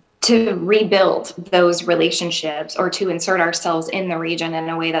rebuild those relationships, or to insert ourselves in the region in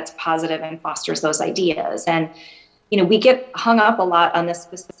a way that's positive and fosters those ideas. And, you know, we get hung up a lot on the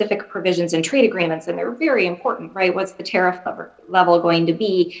specific provisions in trade agreements, and they're very important, right? What's the tariff level going to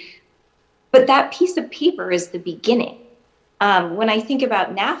be? But that piece of paper is the beginning. When I think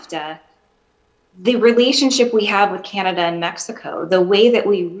about NAFTA, the relationship we have with Canada and Mexico, the way that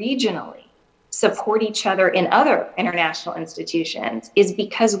we regionally support each other in other international institutions, is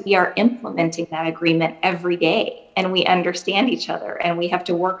because we are implementing that agreement every day, and we understand each other, and we have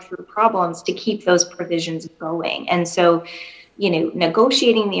to work through problems to keep those provisions going. And so, you know,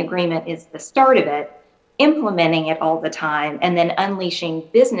 negotiating the agreement is the start of it, implementing it all the time, and then unleashing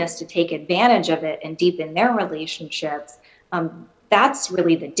business to take advantage of it and deepen their relationships. That's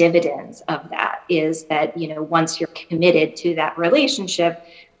really the dividends of that, is that, you know, once you're committed to that relationship,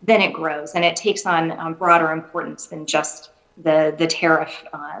 then it grows and it takes on broader importance than just the tariff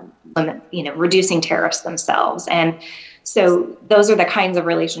limit, you know, reducing tariffs themselves. And so those are the kinds of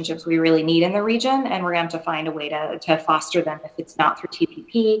relationships we really need in the region, and we're going to have to find a way to foster them if it's not through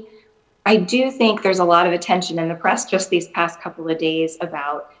TPP. I do think there's a lot of attention in the press just these past couple of days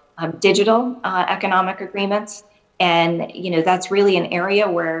about digital economic agreements. And, you know, that's really an area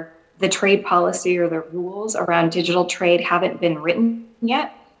where the trade policy or the rules around digital trade haven't been written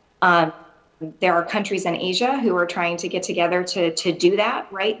yet. There are countries in Asia who are trying to get together to do that,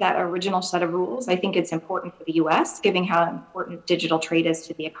 right? That original set of rules. I think it's important for the US, given how important digital trade is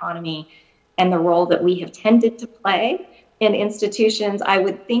to the economy and the role that we have tended to play in institutions. I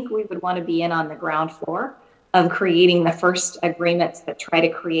would think we would want to be in on the ground floor of creating the first agreements that try to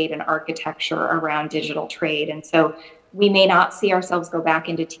create an architecture around digital trade. And so we may not see ourselves go back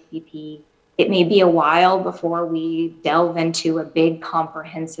into TPP. It may be a while before we delve into a big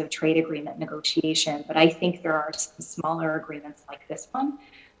comprehensive trade agreement negotiation, but I think there are some smaller agreements like this one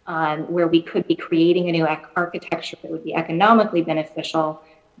where we could be creating a new architecture that would be economically beneficial,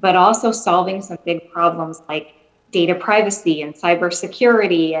 but also solving some big problems like data privacy and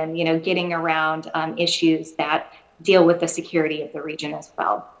cybersecurity, and getting around issues that deal with the security of the region as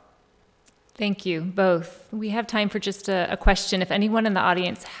well. Thank you both. We have time for just a question. If anyone in the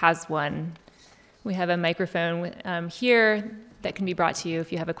audience has one, we have a microphone here that can be brought to you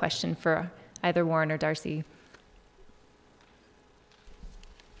if you have a question for either Warren or Darci.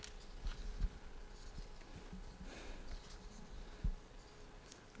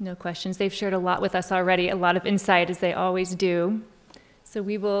 No questions. They've shared a lot with us already, a lot of insight, as they always do. So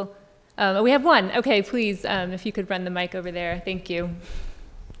we will, we have one. Okay, please, if you could run the mic over there. Thank you.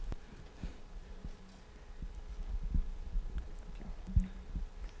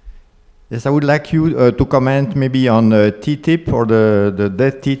 Yes, I would like you to comment maybe on TTIP or the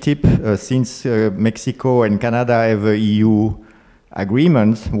dead TTIP. Since Mexico and Canada have a EU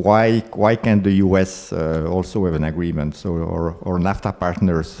agreement, why can't the US also have an agreement? So, or NAFTA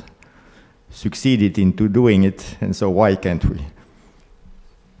partners succeeded into doing it, and so why can't we?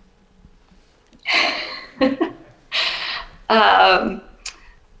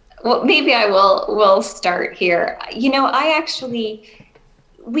 Well, maybe I will start here.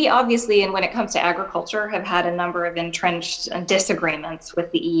 We obviously, and when it comes to agriculture, have had a number of entrenched disagreements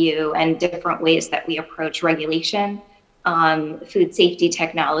with the EU and different ways that we approach regulation, food safety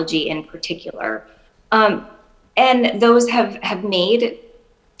technology in particular. And those have made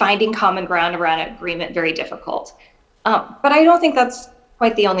finding common ground around an agreement very difficult. But I don't think that's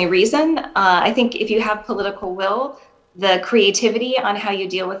quite the only reason. I think if you have political will, the creativity on how you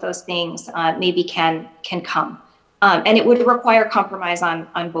deal with those things maybe can come. And it would require compromise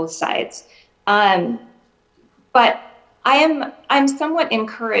on both sides. But I'm somewhat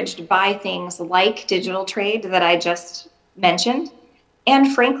encouraged by things like digital trade that I just mentioned,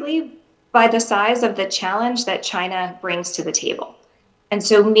 and frankly, by the size of the challenge that China brings to the table. And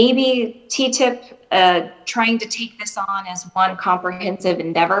so maybe TTIP, trying to take this on as one comprehensive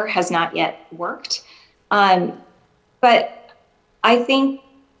endeavor, has not yet worked. But I think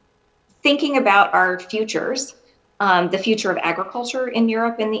thinking about our futures, the future of agriculture in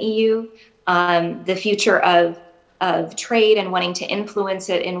Europe and the EU, the future of trade and wanting to influence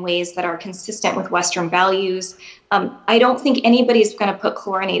it in ways that are consistent with Western values. I don't think anybody's going to put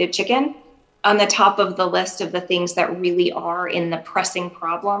chlorinated chicken on the top of the list of the things that really are in the pressing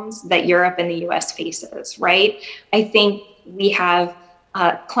problems that Europe and the US faces, right? I think we have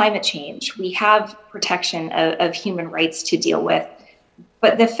climate change, we have protection of human rights to deal with.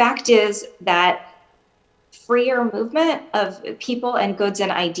 But the fact is that freer movement of people and goods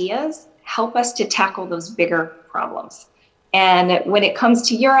and ideas help us to tackle those bigger problems. And when it comes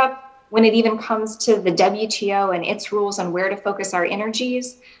to Europe, when it even comes to the WTO and its rules on where to focus our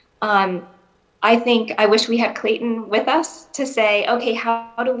energies, I wish we had Clayton with us to say, okay,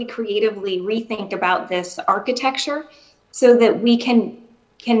 how do we creatively rethink about this architecture so that we can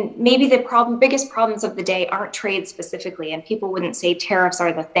maybe the biggest problems of the day aren't trade specifically, and people wouldn't say tariffs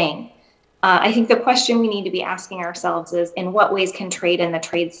are the thing. I think the question we need to be asking ourselves is, in what ways can trade in the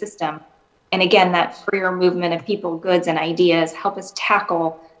trade system, and again, that freer movement of people, goods, and ideas help us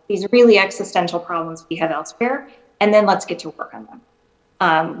tackle these really existential problems we have elsewhere, and then let's get to work on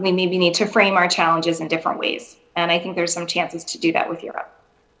them. We maybe need to frame our challenges in different ways, and I think there's some chances to do that with Europe.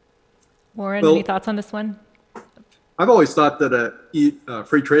 Warren, any thoughts on this one? I've always thought that a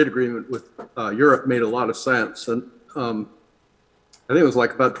free trade agreement with Europe made a lot of sense. And I think it was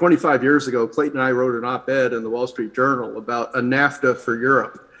like about 25 years ago, Clayton and I wrote an op-ed in the Wall Street Journal about a NAFTA for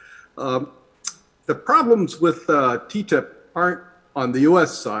Europe. The problems with TTIP aren't on the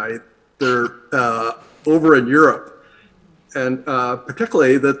US side, they're over in Europe. And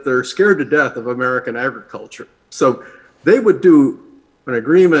particularly that they're scared to death of American agriculture. So they would do an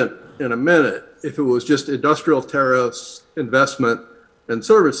agreement in a minute if it was just industrial tariffs, investment, and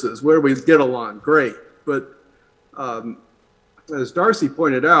services, where we get along great. But as Darci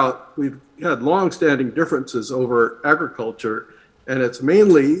pointed out, we've had long-standing differences over agriculture, and it's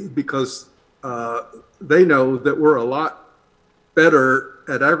mainly because they know that we're a lot better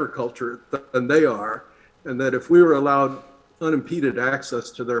at agriculture than they are, and that if we were allowed unimpeded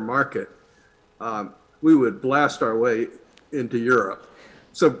access to their market, we would blast our way into Europe.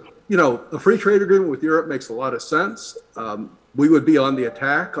 So, you know, a free trade agreement with Europe makes a lot of sense. We would be on the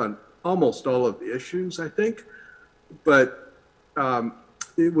attack on almost all of the issues, I think. But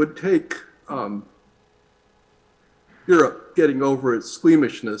it would take Europe getting over its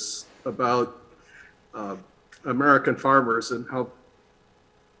squeamishness about American farmers and how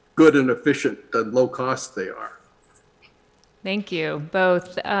good and efficient and low cost they are. Thank you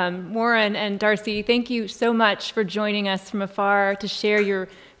both. Warren and Darci, thank you so much for joining us from afar to share your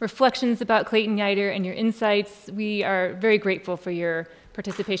reflections about Clayton Yeutter and your insights. We are very grateful for your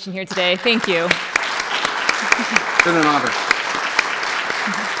participation here today. Thank you. It's been an honor.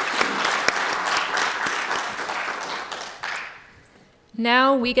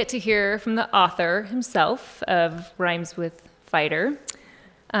 Now we get to hear from the author himself of Rhymes with Fighter.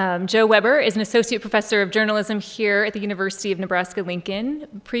 Joe Weber is an associate professor of journalism here at the University of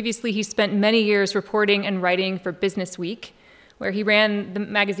Nebraska-Lincoln. Previously, he spent many years reporting and writing for Business Week, where he ran the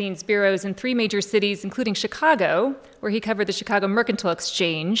magazine's bureaus in 3 major cities, including Chicago, where he covered the Chicago Mercantile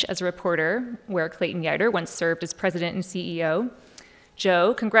Exchange as a reporter, where Clayton Yeutter once served as president and CEO.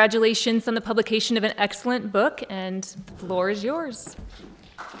 Joe, congratulations on the publication of an excellent book, and the floor is yours.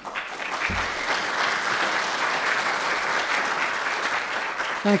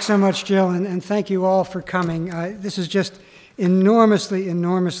 Thanks so much, Jill, and thank you all for coming. This is just enormously,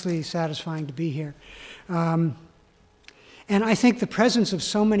 enormously satisfying to be here. And I think the presence of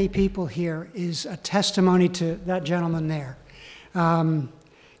so many people here is a testimony to that gentleman there.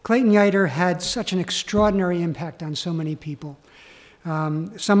 Clayton Yeutter had such an extraordinary impact on so many people.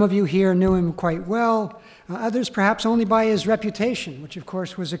 Some of you here knew him quite well, others perhaps only by his reputation, which of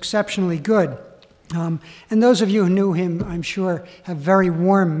course was exceptionally good. And those of you who knew him, I'm sure, have very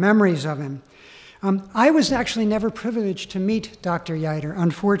warm memories of him. I was actually never privileged to meet Dr. Yeutter,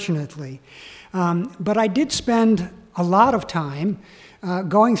 unfortunately. But I did spend a lot of time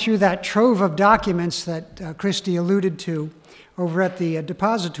going through that trove of documents that Christy alluded to over at the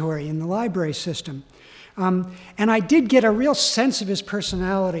depository in the library system. And I did get a real sense of his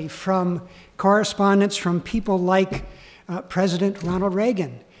personality from correspondence from people like President Ronald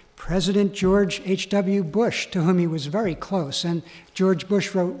Reagan, President George H.W. Bush, to whom he was very close, and George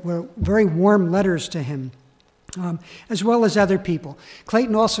Bush wrote very warm letters to him, as well as other people.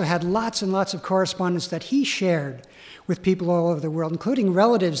 Clayton also had lots and lots of correspondence that he shared with people all over the world, including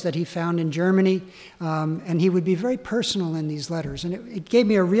relatives that he found in Germany, and he would be very personal in these letters, and it gave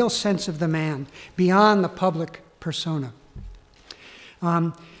me a real sense of the man beyond the public persona.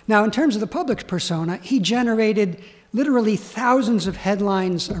 Now, in terms of the public persona, he generated literally thousands of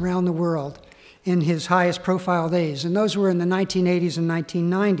headlines around the world in his highest profile days, and those were in the 1980s and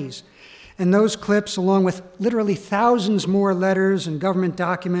 1990s. And those clips, along with literally thousands more letters and government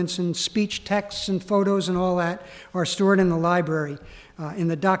documents and speech texts and photos and all that, are stored in the library, in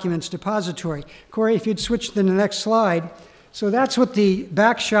the documents depository. Corey, if you'd switch to the next slide. So that's what the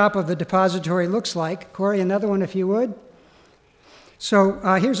back shop of the depository looks like. Corey, another one if you would.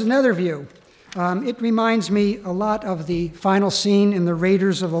 So here's another view. It reminds me a lot of the final scene in the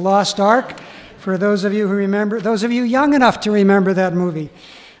Raiders of the Lost Ark, for those of you who remember, those of you young enough to remember that movie.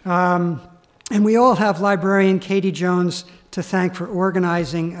 And we all have librarian Katie Jones to thank for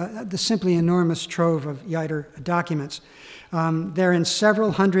organizing the simply enormous trove of Yeutter documents. They're in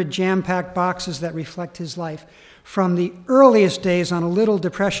several hundred jam-packed boxes that reflect his life, from the earliest days on a little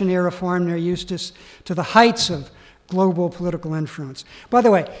Depression-era farm near Eustis to the heights of global political influence. By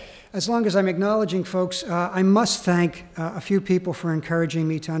the way, as long as I'm acknowledging folks, I must thank a few people for encouraging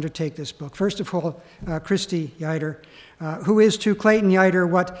me to undertake this book. First of all, Christy Yeutter, who is to Clayton Yeutter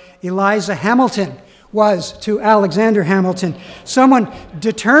what Eliza Hamilton was to Alexander Hamilton, someone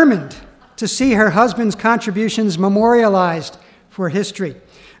determined to see her husband's contributions memorialized for history.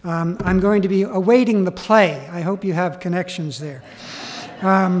 I'm going to be awaiting the play. I hope you have connections there.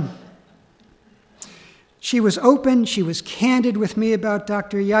 She was open, she was candid with me about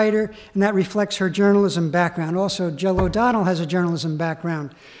Dr. Yeutter, and that reflects her journalism background. Also, Jill O'Donnell has a journalism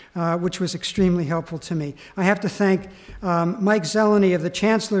background, which was extremely helpful to me. I have to thank Mike Zeleny of the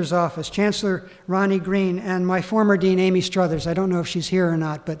Chancellor's Office, Chancellor Ronnie Green, and my former Dean, Amy Struthers. I don't know if she's here or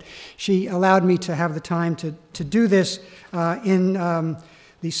not, but she allowed me to have the time to do this in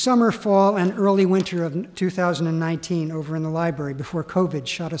the summer, fall, and early winter of 2019 over in the library before COVID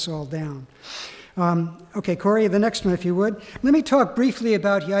shut us all down. Okay, Corey, the next one, if you would. Let me talk briefly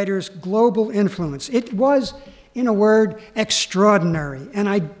about Yeutter's global influence. It was, in a word, extraordinary, and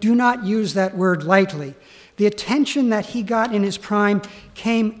I do not use that word lightly. The attention that he got in his prime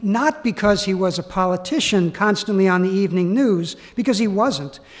came not because he was a politician constantly on the evening news, because he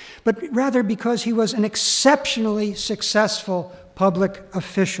wasn't, but rather because he was an exceptionally successful public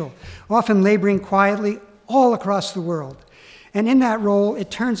official, often laboring quietly all across the world. And in that role, it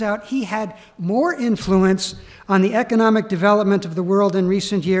turns out he had more influence on the economic development of the world in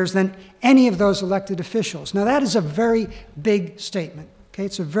recent years than any of those elected officials. Now, that is a very big statement. Okay,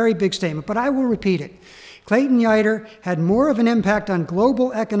 it's a very big statement, but I will repeat it. Clayton Yeutter had more of an impact on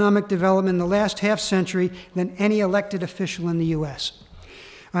global economic development in the last half-century than any elected official in the U.S.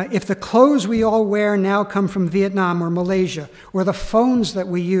 If the clothes we all wear now come from Vietnam or Malaysia, or the phones that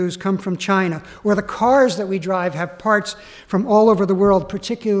we use come from China, or the cars that we drive have parts from all over the world,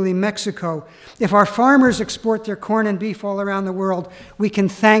 particularly Mexico, if our farmers export their corn and beef all around the world, we can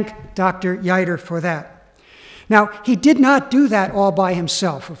thank Dr. Yeutter for that. Now, he did not do that all by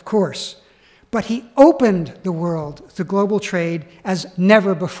himself, of course, but he opened the world to global trade as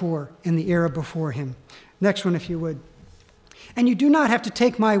never before in the era before him. Next one, if you would. And you do not have to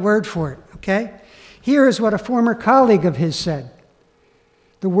take my word for it, okay? Here is what a former colleague of his said.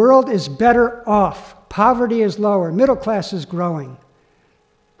 The world is better off. Poverty is lower. Middle class is growing.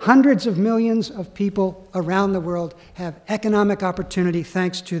 Hundreds of millions of people around the world have economic opportunity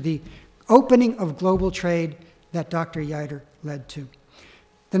thanks to the opening of global trade that Dr. Yeutter led to.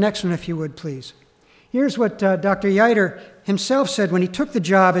 The next one, if you would, please. Here's what Dr. Yeutter himself said when he took the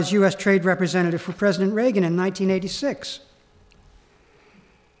job as U.S. Trade Representative for President Reagan in 1986.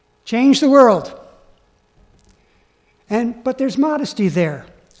 Change the world. But there's modesty there.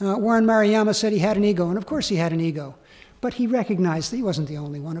 Warren Maruyama said he had an ego, and of course he had an ego. But he recognized that he wasn't the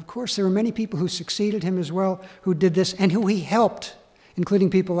only one. Of course, there were many people who succeeded him as well, who did this, and who he helped, including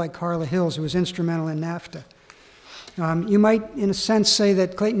people like Carla Hills, who was instrumental in NAFTA. You might, in a sense, say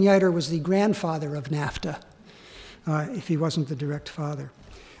that Clayton Yeutter was the grandfather of NAFTA, if he wasn't the direct father.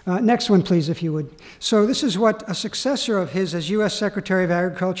 Next one, please, if you would. So this is what a successor of his as U.S. Secretary of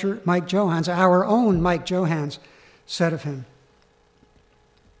Agriculture, Mike Johans, our own Mike Johans, said of him.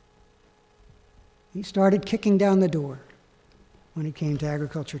 He started kicking down the door when it came to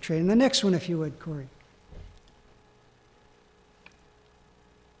agriculture trade. And the next one, if you would, Corey.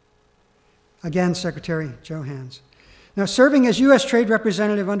 Again, Secretary Johans. Now, serving as U.S. Trade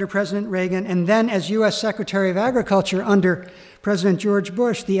Representative under President Reagan and then as U.S. Secretary of Agriculture under President George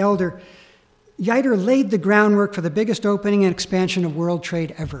Bush, the elder, Yeutter laid the groundwork for the biggest opening and expansion of world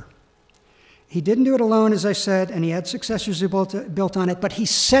trade ever. He didn't do it alone, as I said, and he had successors who built on it, but he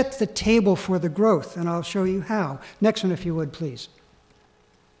set the table for the growth, and I'll show you how. Next one, if you would, please.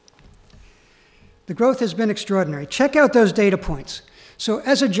 The growth has been extraordinary. Check out those data points. So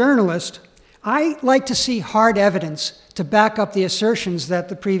as a journalist, I like to see hard evidence to back up the assertions that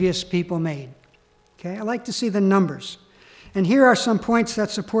the previous people made. Okay? I like to see the numbers. And here are some points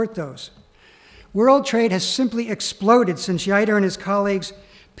that support those. World trade has simply exploded since Yeutter and his colleagues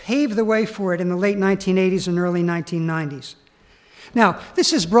paved the way for it in the late 1980s and early 1990s. Now,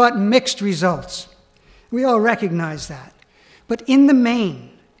 this has brought mixed results. We all recognize that. But in the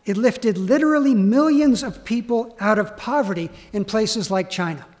main, it lifted literally millions of people out of poverty in places like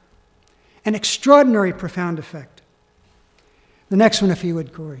China. An extraordinary, profound effect. The next one, if you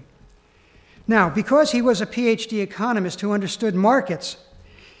would, Corey. Now, because he was a PhD economist who understood markets,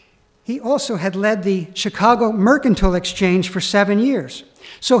 he also had led the Chicago Mercantile Exchange for 7 years.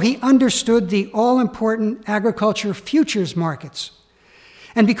 So he understood the all-important agriculture futures markets.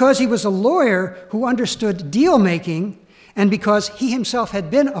 And because he was a lawyer who understood deal-making, and because he himself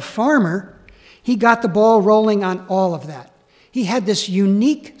had been a farmer, he got the ball rolling on all of that. He had this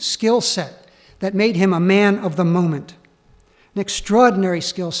unique skill set that made him a man of the moment. An extraordinary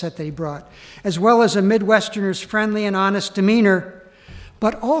skill set that he brought, as well as a Midwesterner's friendly and honest demeanor,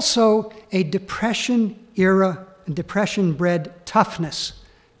 but also a Depression-era, Depression-bred toughness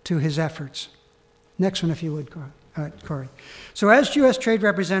to his efforts. Next one, if you would, Corey. So as U.S. Trade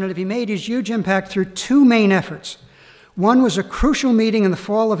Representative, he made his huge impact through two main efforts. One was a crucial meeting in the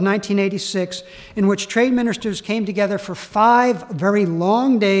fall of 1986 in which trade ministers came together for 5 very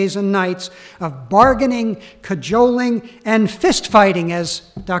long days and nights of bargaining, cajoling, and fist-fighting, as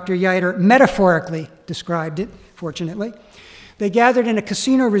Dr. Yeutter metaphorically described it, fortunately. They gathered in a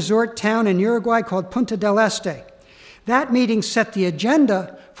casino resort town in Uruguay called Punta del Este. That meeting set the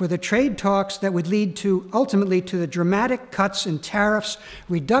agenda for the trade talks that would lead to, ultimately, to the dramatic cuts in tariffs,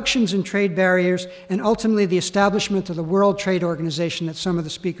 reductions in trade barriers, and ultimately the establishment of the World Trade Organization that some of the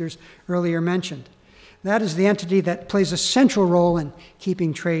speakers earlier mentioned. That is the entity that plays a central role in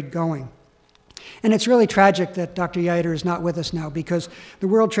keeping trade going. And it's really tragic that Dr. Yeutter is not with us now, because the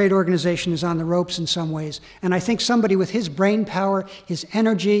World Trade Organization is on the ropes in some ways. And I think somebody with his brain power, his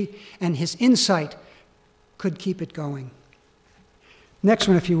energy, and his insight could keep it going. Next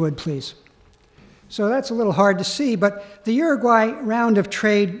one, if you would, please. So that's a little hard to see, but the Uruguay round of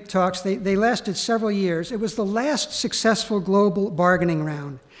trade talks, they lasted several years. It was the last successful global bargaining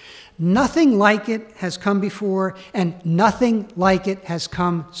round. Nothing like it has come before, and nothing like it has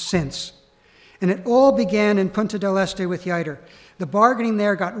come since. And it all began in Punta del Este with Yeutter. The bargaining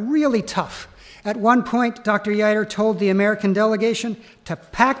there got really tough. At one point, Dr. Yeutter told the American delegation to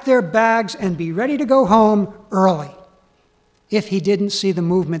pack their bags and be ready to go home early if he didn't see the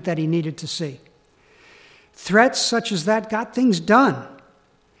movement that he needed to see. Threats such as that got things done.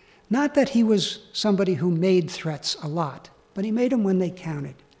 Not that he was somebody who made threats a lot, but he made them when they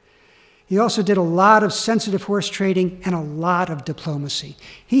counted. He also did a lot of sensitive horse trading and a lot of diplomacy.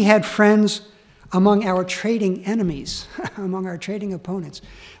 He had friends among our trading enemies, among our trading opponents,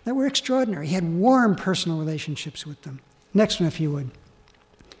 that were extraordinary. He had warm personal relationships with them. Next one, if you would.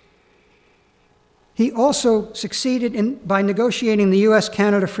 He also succeeded by negotiating the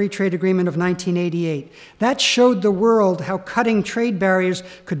US-Canada Free Trade Agreement of 1988. That showed the world how cutting trade barriers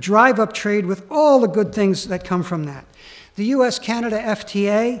could drive up trade with all the good things that come from that. The US-Canada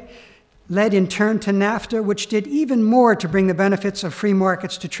FTA led in turn to NAFTA, which did even more to bring the benefits of free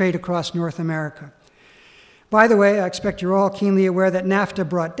markets to trade across North America. By the way, I expect you're all keenly aware that NAFTA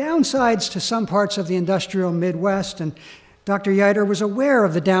brought downsides to some parts of the industrial Midwest, and Dr. Yeutter was aware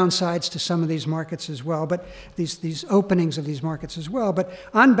of the downsides to some of these markets as well, but these openings of these markets as well. But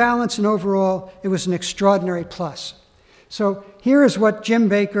on balance and overall, it was an extraordinary plus. So here is what Jim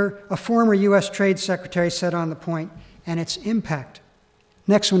Baker, a former US Trade Secretary, said on the point and its impact.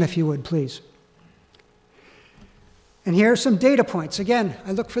 Next one, if you would, please. And here are some data points. Again,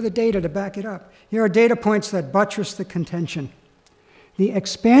 I look for the data to back it up. Here are data points that buttress the contention. The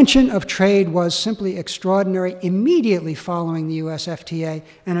expansion of trade was simply extraordinary immediately following the US FTA,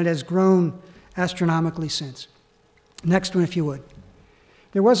 and it has grown astronomically since. Next one, if you would.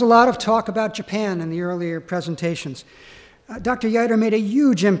 There was a lot of talk about Japan in the earlier presentations. Dr. Yeutter made a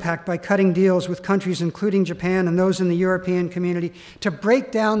huge impact by cutting deals with countries including Japan and those in the European community to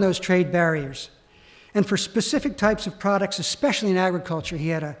break down those trade barriers. And for specific types of products, especially in agriculture, he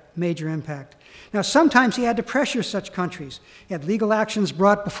had a major impact. Now, sometimes he had to pressure such countries. He had legal actions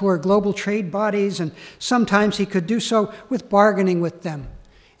brought before global trade bodies, and sometimes he could do so with bargaining with them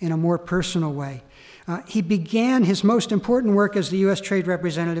in a more personal way. He began his most important work as the U.S. Trade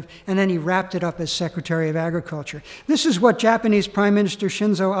Representative, and then he wrapped it up as Secretary of Agriculture. This is what Japanese Prime Minister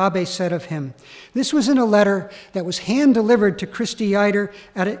Shinzo Abe said of him. This was in a letter that was hand-delivered to Christy Yeutter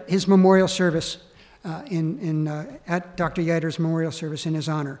at his memorial service, at Dr. Yeutter's memorial service in his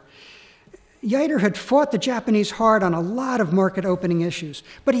honor. Yeutter had fought the Japanese hard on a lot of market opening issues,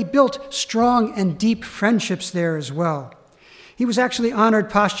 but he built strong and deep friendships there as well. He was actually honored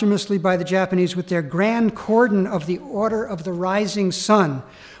posthumously by the Japanese with their Grand Cordon of the Order of the Rising Sun,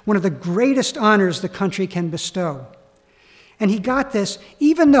 one of the greatest honors the country can bestow. And he got this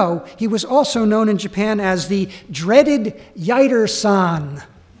even though he was also known in Japan as the dreaded Yeutter-san.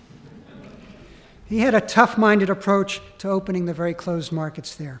 He had a tough-minded approach to opening the very closed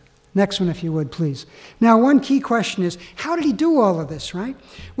markets there. Next one, if you would, please. Now, one key question is, how did he do all of this, right?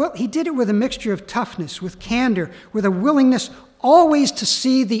 Well, he did it with a mixture of toughness, with candor, with a willingness always to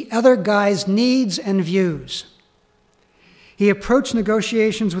see the other guy's needs and views. He approached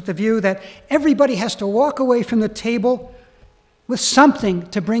negotiations with the view that everybody has to walk away from the table with something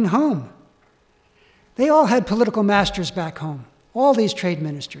to bring home. They all had political masters back home, all these trade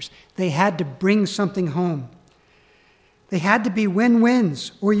ministers. They had to bring something home. They had to be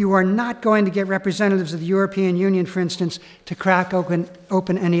win-wins, or you are not going to get representatives of the European Union, for instance, to crack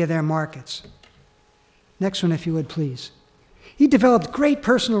open any of their markets. Next one, if you would, please. He developed great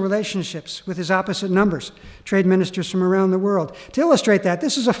personal relationships with his opposite numbers, trade ministers from around the world. To illustrate that,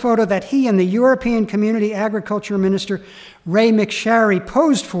 this is a photo that he and the European Community Agriculture Minister Ray McSharry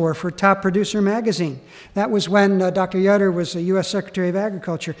posed for Top Producer magazine. That was when Dr. Yeutter was the U.S. Secretary of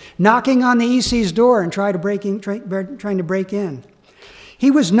Agriculture, knocking on the EC's door and trying to break in. He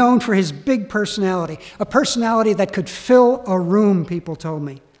was known for his big personality, a personality that could fill a room, people told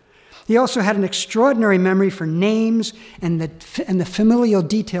me. He also had an extraordinary memory for names and the familial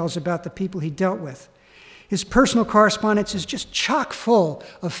details about the people he dealt with. His personal correspondence is just chock full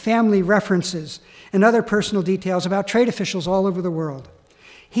of family references and other personal details about trade officials all over the world.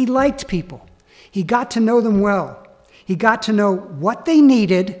 He liked people. He got to know them well. He got to know what they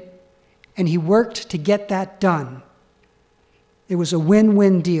needed, and he worked to get that done. It was a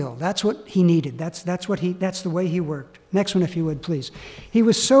win-win deal. That's what he needed. That's the way he worked. Next one, if you would, please. He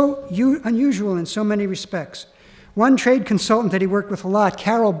was so unusual in so many respects. One trade consultant that he worked with a lot,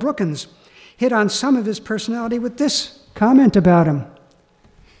 Carol Brookins, hit on some of his personality with this comment about him.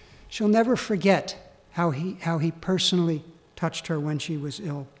 She'll never forget how he personally touched her when she was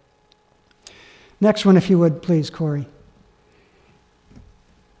ill. Next one, if you would, please, Corey.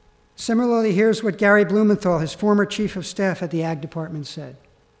 Similarly, here's what Gary Blumenthal, his former chief of staff at the Ag Department, said.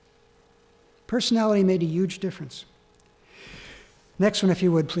 Personality made a huge difference. Next one, if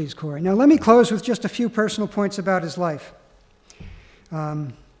you would, please, Corey. Now, let me close with just a few personal points about his life.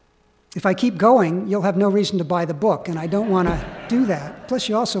 If I keep going, you'll have no reason to buy the book, and I don't want to do that. Plus,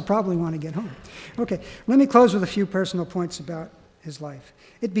 you also probably want to get home. Okay, let me close with a few personal points about his life.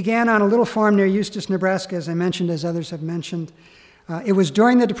 It began on a little farm near Eustis, Nebraska, as I mentioned, as others have mentioned. It was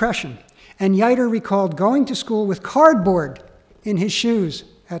during the Depression, and Yeutter recalled going to school with cardboard in his shoes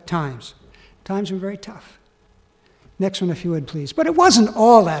at times. Times were very tough. Next one, if you would, please. But it wasn't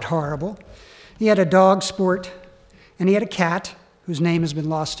all that horrible. He had a dog, Sport, and he had a cat, whose name has been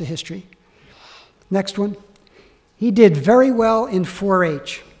lost to history. Next one. He did very well in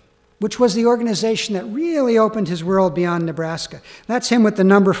 4-H, which was the organization that really opened his world beyond Nebraska. That's him with the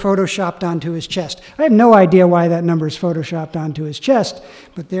number photoshopped onto his chest. I have no idea why that number is photoshopped onto his chest,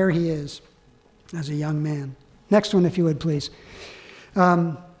 but there he is as a young man. Next one, if you would, please.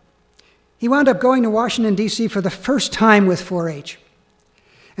 He wound up going to Washington, D.C. for the first time with 4-H.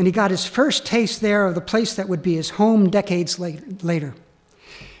 And he got his first taste there of the place that would be his home decades later.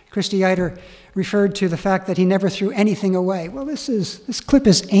 Christy Yeutter referred to the fact that he never threw anything away. Well, this clip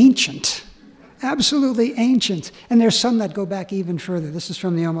is ancient, absolutely ancient. And there's some that go back even further. This is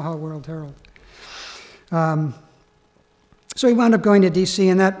from the Omaha World-Herald. So he wound up going to D.C.,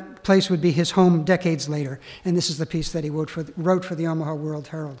 and that place would be his home decades later. And this is the piece that he wrote for the Omaha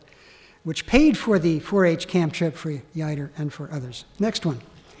World-Herald, which paid for the 4-H camp trip for Yeutter and for others. Next one.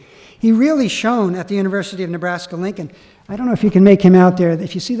 He really shone at the University of Nebraska-Lincoln. I don't know if you can make him out there.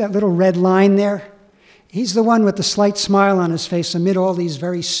 If you see that little red line there, he's the one with the slight smile on his face amid all these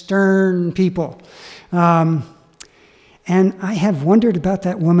very stern people. And I have wondered about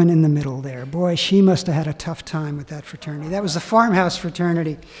that woman in the middle there. Boy, she must have had a tough time with that fraternity. That was the farmhouse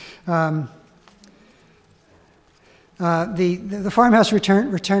fraternity. The farmhouse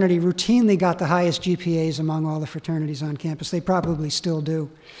fraternity routinely got the highest GPAs among all the fraternities on campus. They probably still do.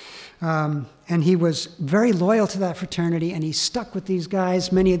 And he was very loyal to that fraternity, and he stuck with these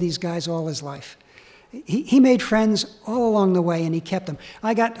guys, many of these guys, all his life. He made friends all along the way, and he kept them.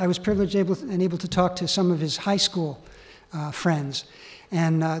 I was privileged and able to talk to some of his high school friends.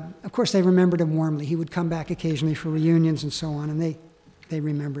 And, of course, they remembered him warmly. He would come back occasionally for reunions and so on, and they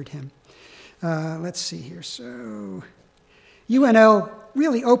remembered him. Let's see here. So UNL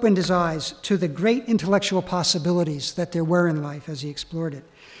really opened his eyes to the great intellectual possibilities that there were in life as he explored it.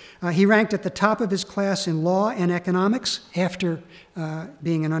 He ranked at the top of his class in law and economics after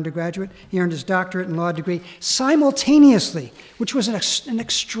being an undergraduate. He earned his doctorate and law degree simultaneously, which was an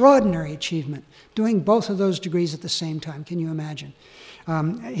extraordinary achievement, doing both of those degrees at the same time. Can you imagine?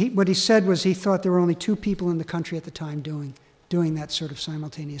 What he said was he thought there were only 2 people in the country at the time doing that sort of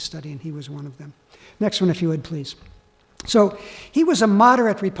simultaneous study, and he was one of them. Next one, if you would, please. So he was a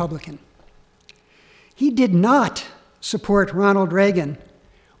moderate Republican. He did not support Ronald Reagan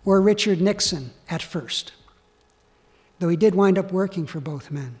or Richard Nixon at first, though he did wind up working for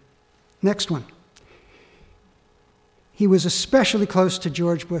both men. Next one. He was especially close to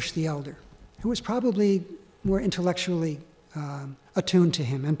George Bush the Elder, who was probably more intellectually attuned to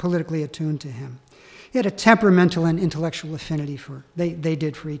him and politically attuned to him. He had a temperamental and intellectual affinity they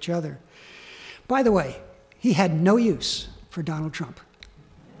did for each other. By the way, he had no use for Donald Trump.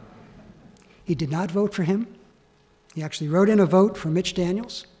 He did not vote for him. He actually wrote in a vote for Mitch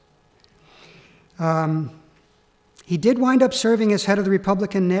Daniels. He did wind up serving as head of the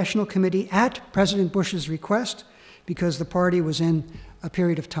Republican National Committee at President Bush's request because the party was in a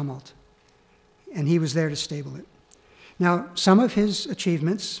period of tumult, and he was there to stable it. Now, some of his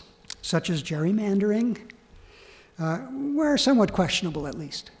achievements, such as gerrymandering, were somewhat questionable at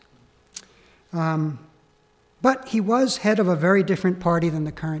least. But he was head of a very different party than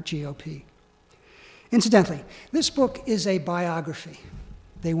the current GOP. Incidentally, this book is a biography.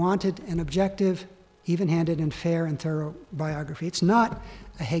 They wanted an objective, even-handed, and fair and thorough biography. It's not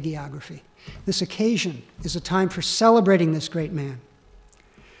a hagiography. This occasion is a time for celebrating this great man.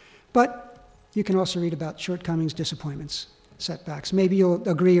 But you can also read about shortcomings, disappointments, setbacks. Maybe you'll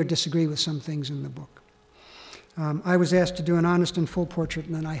agree or disagree with some things in the book. I was asked to do an honest and full portrait,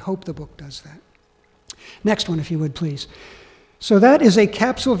 and I hope the book does that. Next one, if you would, please. So that is a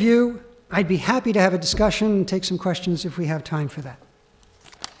capsule view. I'd be happy to have a discussion and take some questions if we have time for that.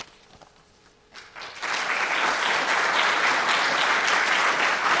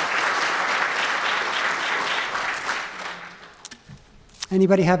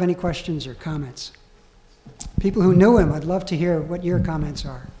 Anybody have any questions or comments? People who knew him, I'd love to hear what your comments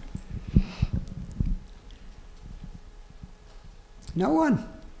are. No one?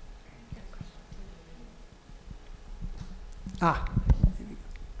 Ah.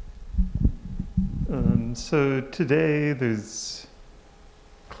 So today there's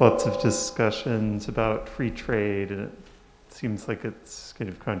lots of discussions about free trade, and it seems like it's kind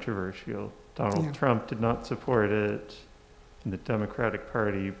of controversial. Donald Trump did not support it. In the Democratic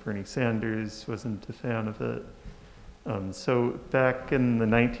Party, Bernie Sanders wasn't a fan of it. So back in the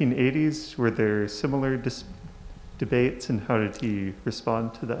 1980s, were there similar debates, and how did he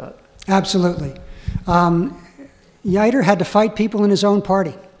respond to that? Absolutely. Yeutter had to fight people in his own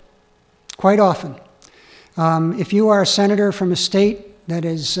party, quite often. If you are a senator from a state that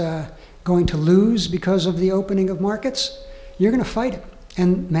is going to lose because of the opening of markets, you're going to fight it,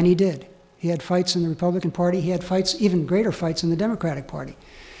 and many did. He had fights in the Republican Party. He had fights, even greater fights in the Democratic Party.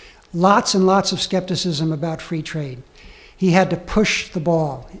 Lots and lots of skepticism about free trade. He had to push the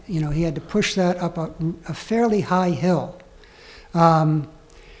ball. You know, he had to push that up a fairly high hill.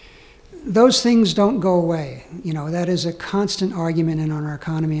 Those things don't go away. You know, that is a constant argument in our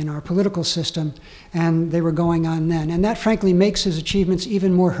economy and our political system, and they were going on then. And that, frankly, makes his achievements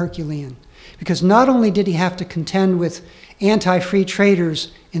even more Herculean, because not only did he have to contend with anti-free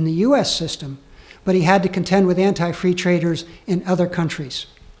traders in the US system, but he had to contend with anti-free traders in other countries.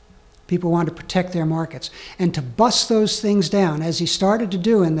 People wanted to protect their markets. And to bust those things down, as he started to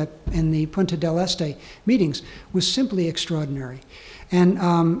do in the Punta del Este meetings, was simply extraordinary. And,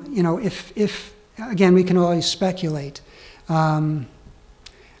 you know, if again, we can always speculate. I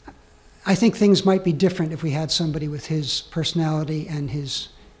think things might be different if we had somebody with his personality and his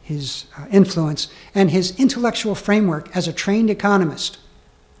influence and his intellectual framework as a trained economist,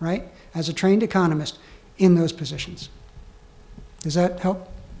 right? As a trained economist in those positions. Does that help?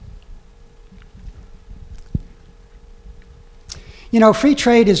 You know, free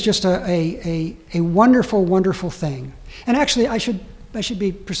trade is just a wonderful, wonderful thing. And actually, I should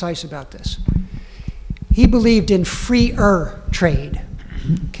be precise about this. He believed in freer trade,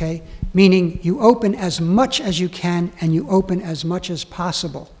 okay? Meaning you open as much as you can and you open as much as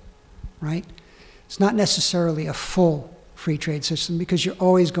possible, right? It's not necessarily a full free trade system because you're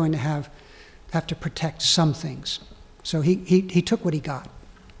always going to have to protect some things. So he took what he got.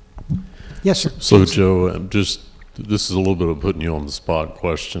 Yes, sir. So Joe, this is a little bit of putting you on the spot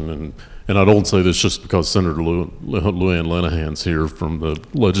question, and I don't say this just because Senator Luann Lenahan's here from the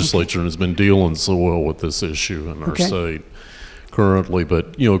legislature and has been dealing so well with this issue in our state currently.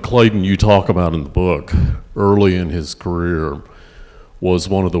 But, you know, Clayton, you talk about in the book, early in his career, was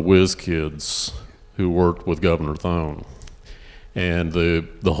one of the whiz kids who worked with Governor Thone. And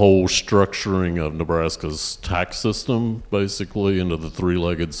the whole structuring of Nebraska's tax system, basically, into the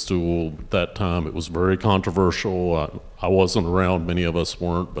three-legged stool, at that time, it was very controversial. I wasn't around, many of us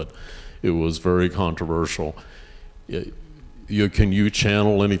weren't, but it was very controversial. Can you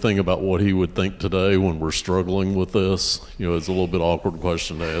channel anything about what he would think today when we're struggling with this? You know, it's a little bit awkward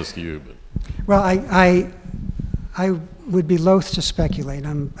question to ask you. But. Well, I would be loath to speculate.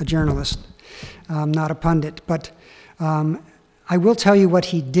 I'm a journalist, not a pundit, but I will tell you what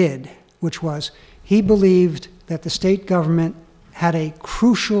he did, which was he believed that the state government had a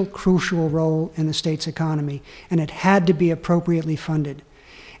crucial role in the state's economy, and it had to be appropriately funded.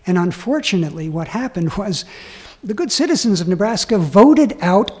 And unfortunately, what happened was the good citizens of Nebraska voted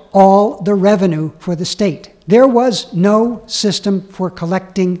out all the revenue for the state. There was no system for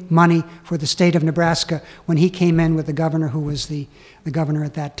collecting money for the state of Nebraska when he came in with the governor who was the governor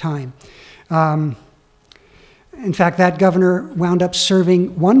at that time. In fact, that governor wound up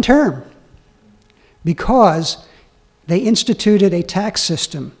serving one term because they instituted a tax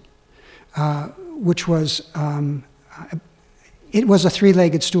system which was it was a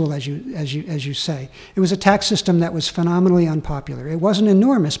three-legged stool, as you say. It was a tax system that was phenomenally unpopular. It wasn't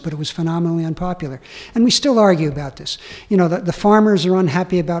enormous, but it was phenomenally unpopular. And we still argue about this. You know, the farmers are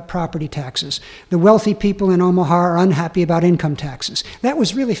unhappy about property taxes. The wealthy people in Omaha are unhappy about income taxes. That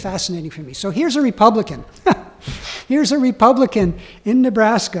was really fascinating for me. So here's a Republican. Here's a Republican in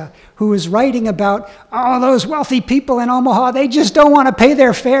Nebraska who is writing about, oh, those wealthy people in Omaha, they just don't want to pay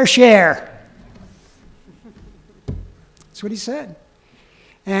their fair share. That's what he said.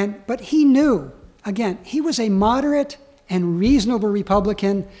 But he knew, again, he was a moderate and reasonable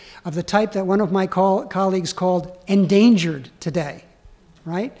Republican of the type that one of my colleagues called endangered today,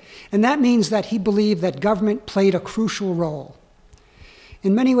 right? And that means that he believed that government played a crucial role.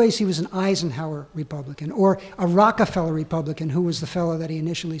 In many ways, he was an Eisenhower Republican or a Rockefeller Republican, who was the fellow that he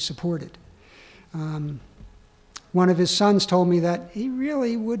initially supported. one of his sons told me that he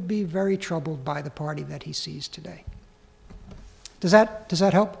really would be very troubled by the party that he sees today. Does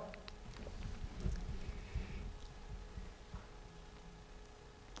that help?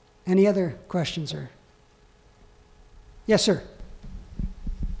 Any other questions? Or yes, sir.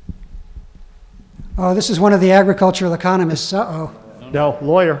 Oh, this is one of the agricultural economists. Uh-oh. No,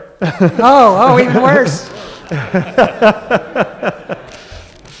 lawyer. Oh, even worse.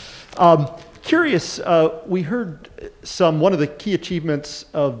 Curious, we heard one of the key achievements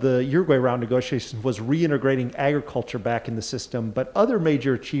of the Uruguay round negotiations was reintegrating agriculture back in the system, but other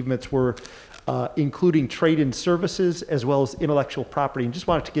major achievements were including trade and services as well as intellectual property. And just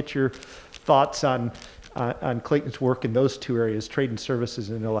wanted to get your thoughts on Clayton's work in those two areas, trade and services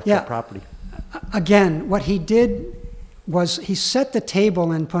and intellectual property. Again, what he did was he set the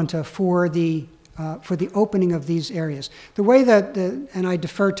table in Punta for the opening of these areas. The way that, and I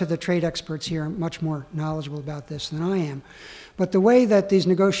defer to the trade experts here, much more knowledgeable about this than I am, but the way that these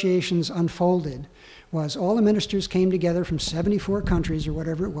negotiations unfolded was all the ministers came together from 74 countries or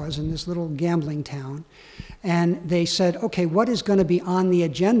whatever it was in this little gambling town, and they said, okay, what is going to be on the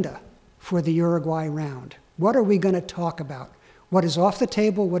agenda for the Uruguay round? What are we going to talk about? What is off the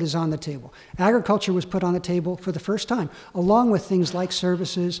table? What is on the table? Agriculture was put on the table for the first time, along with things like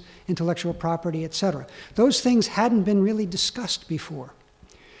services, intellectual property, etc. Those things hadn't been really discussed before.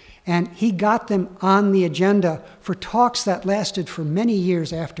 And he got them on the agenda for talks that lasted for many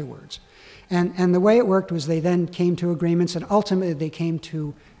years afterwards. And the way it worked was they then came to agreements, and ultimately they came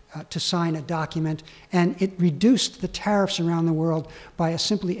to sign a document, and it reduced the tariffs around the world by a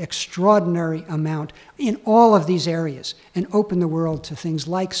simply extraordinary amount in all of these areas and opened the world to things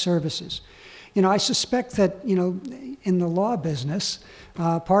like services. You know, I suspect that, you know, in the law business,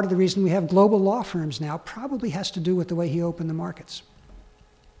 part of the reason we have global law firms now probably has to do with the way he opened the markets.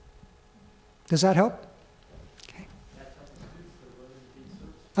 Does that help? Okay.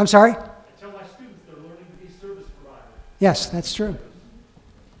 I'm sorry? I tell my students they're learning to be service providers. Yes, that's true.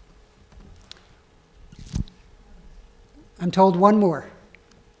 I'm told one more.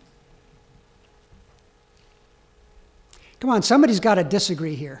 Come on, somebody's got to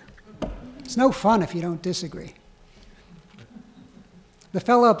disagree here. It's no fun if you don't disagree. The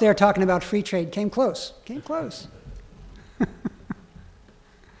fellow up there talking about free trade came close. Came close.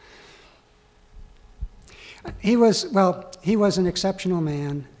 He was an exceptional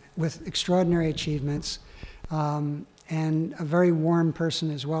man with extraordinary achievements. And a very warm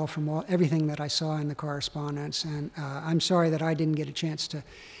person as well from everything that I saw in the correspondence. And I'm sorry that I didn't get a chance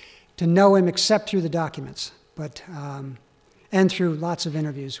to know him except through the documents, but, and through lots of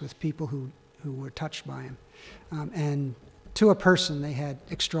interviews with people who were touched by him. And to a person, they had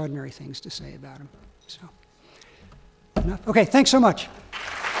extraordinary things to say about him. So, enough. Okay, thanks so much.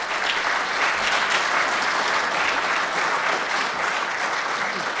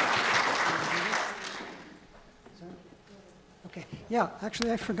 Okay, yeah,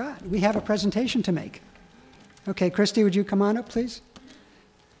 actually I forgot. We have a presentation to make. Okay, Christy, would you come on up, please?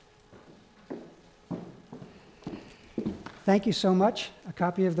 Thank you so much. A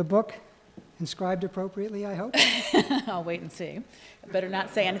copy of the book, inscribed appropriately, I hope. I'll wait and see. I better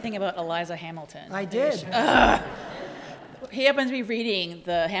not say anything about Eliza Hamilton. I did. He happened to be reading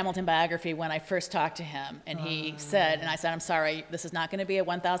the Hamilton biography when I first talked to him, and he said, and I said, I'm sorry, this is not going to be a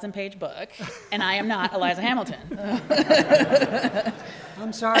 1,000-page book, and I am not Eliza Hamilton.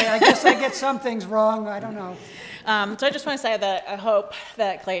 I'm sorry, I guess I get some things wrong, I don't know. So I just want to say that I hope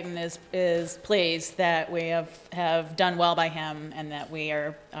that Clayton is pleased that we have done well by him, and that we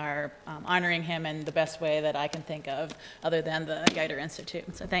are honoring him in the best way that I can think of, other than the Yeutter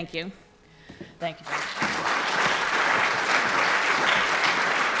Institute. So thank you. Thank you very much.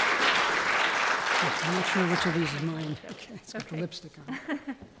 I'm not sure which of these is mine. Okay, it's got the lipstick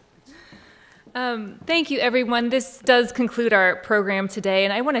on. Thank you, everyone. This does conclude our program today,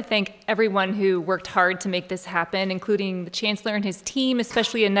 and I want to thank everyone who worked hard to make this happen, including the Chancellor and his team,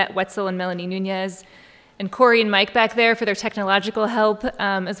 especially Annette Wetzel and Melanie Nunez, and Corey and Mike back there for their technological help,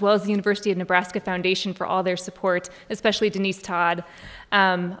 as well as the University of Nebraska Foundation for all their support, especially Denise Todd.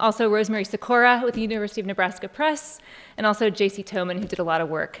 Also Rosemary Sikora with the University of Nebraska Press, and also J.C. Toman, who did a lot of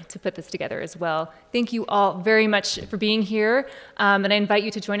work to put this together as well. Thank you all very much for being here, and I invite you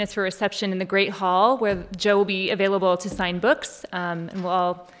to join us for a reception in the Great Hall, where Joe will be available to sign books, and we'll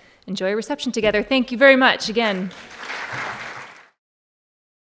all enjoy a reception together. Thank you very much again.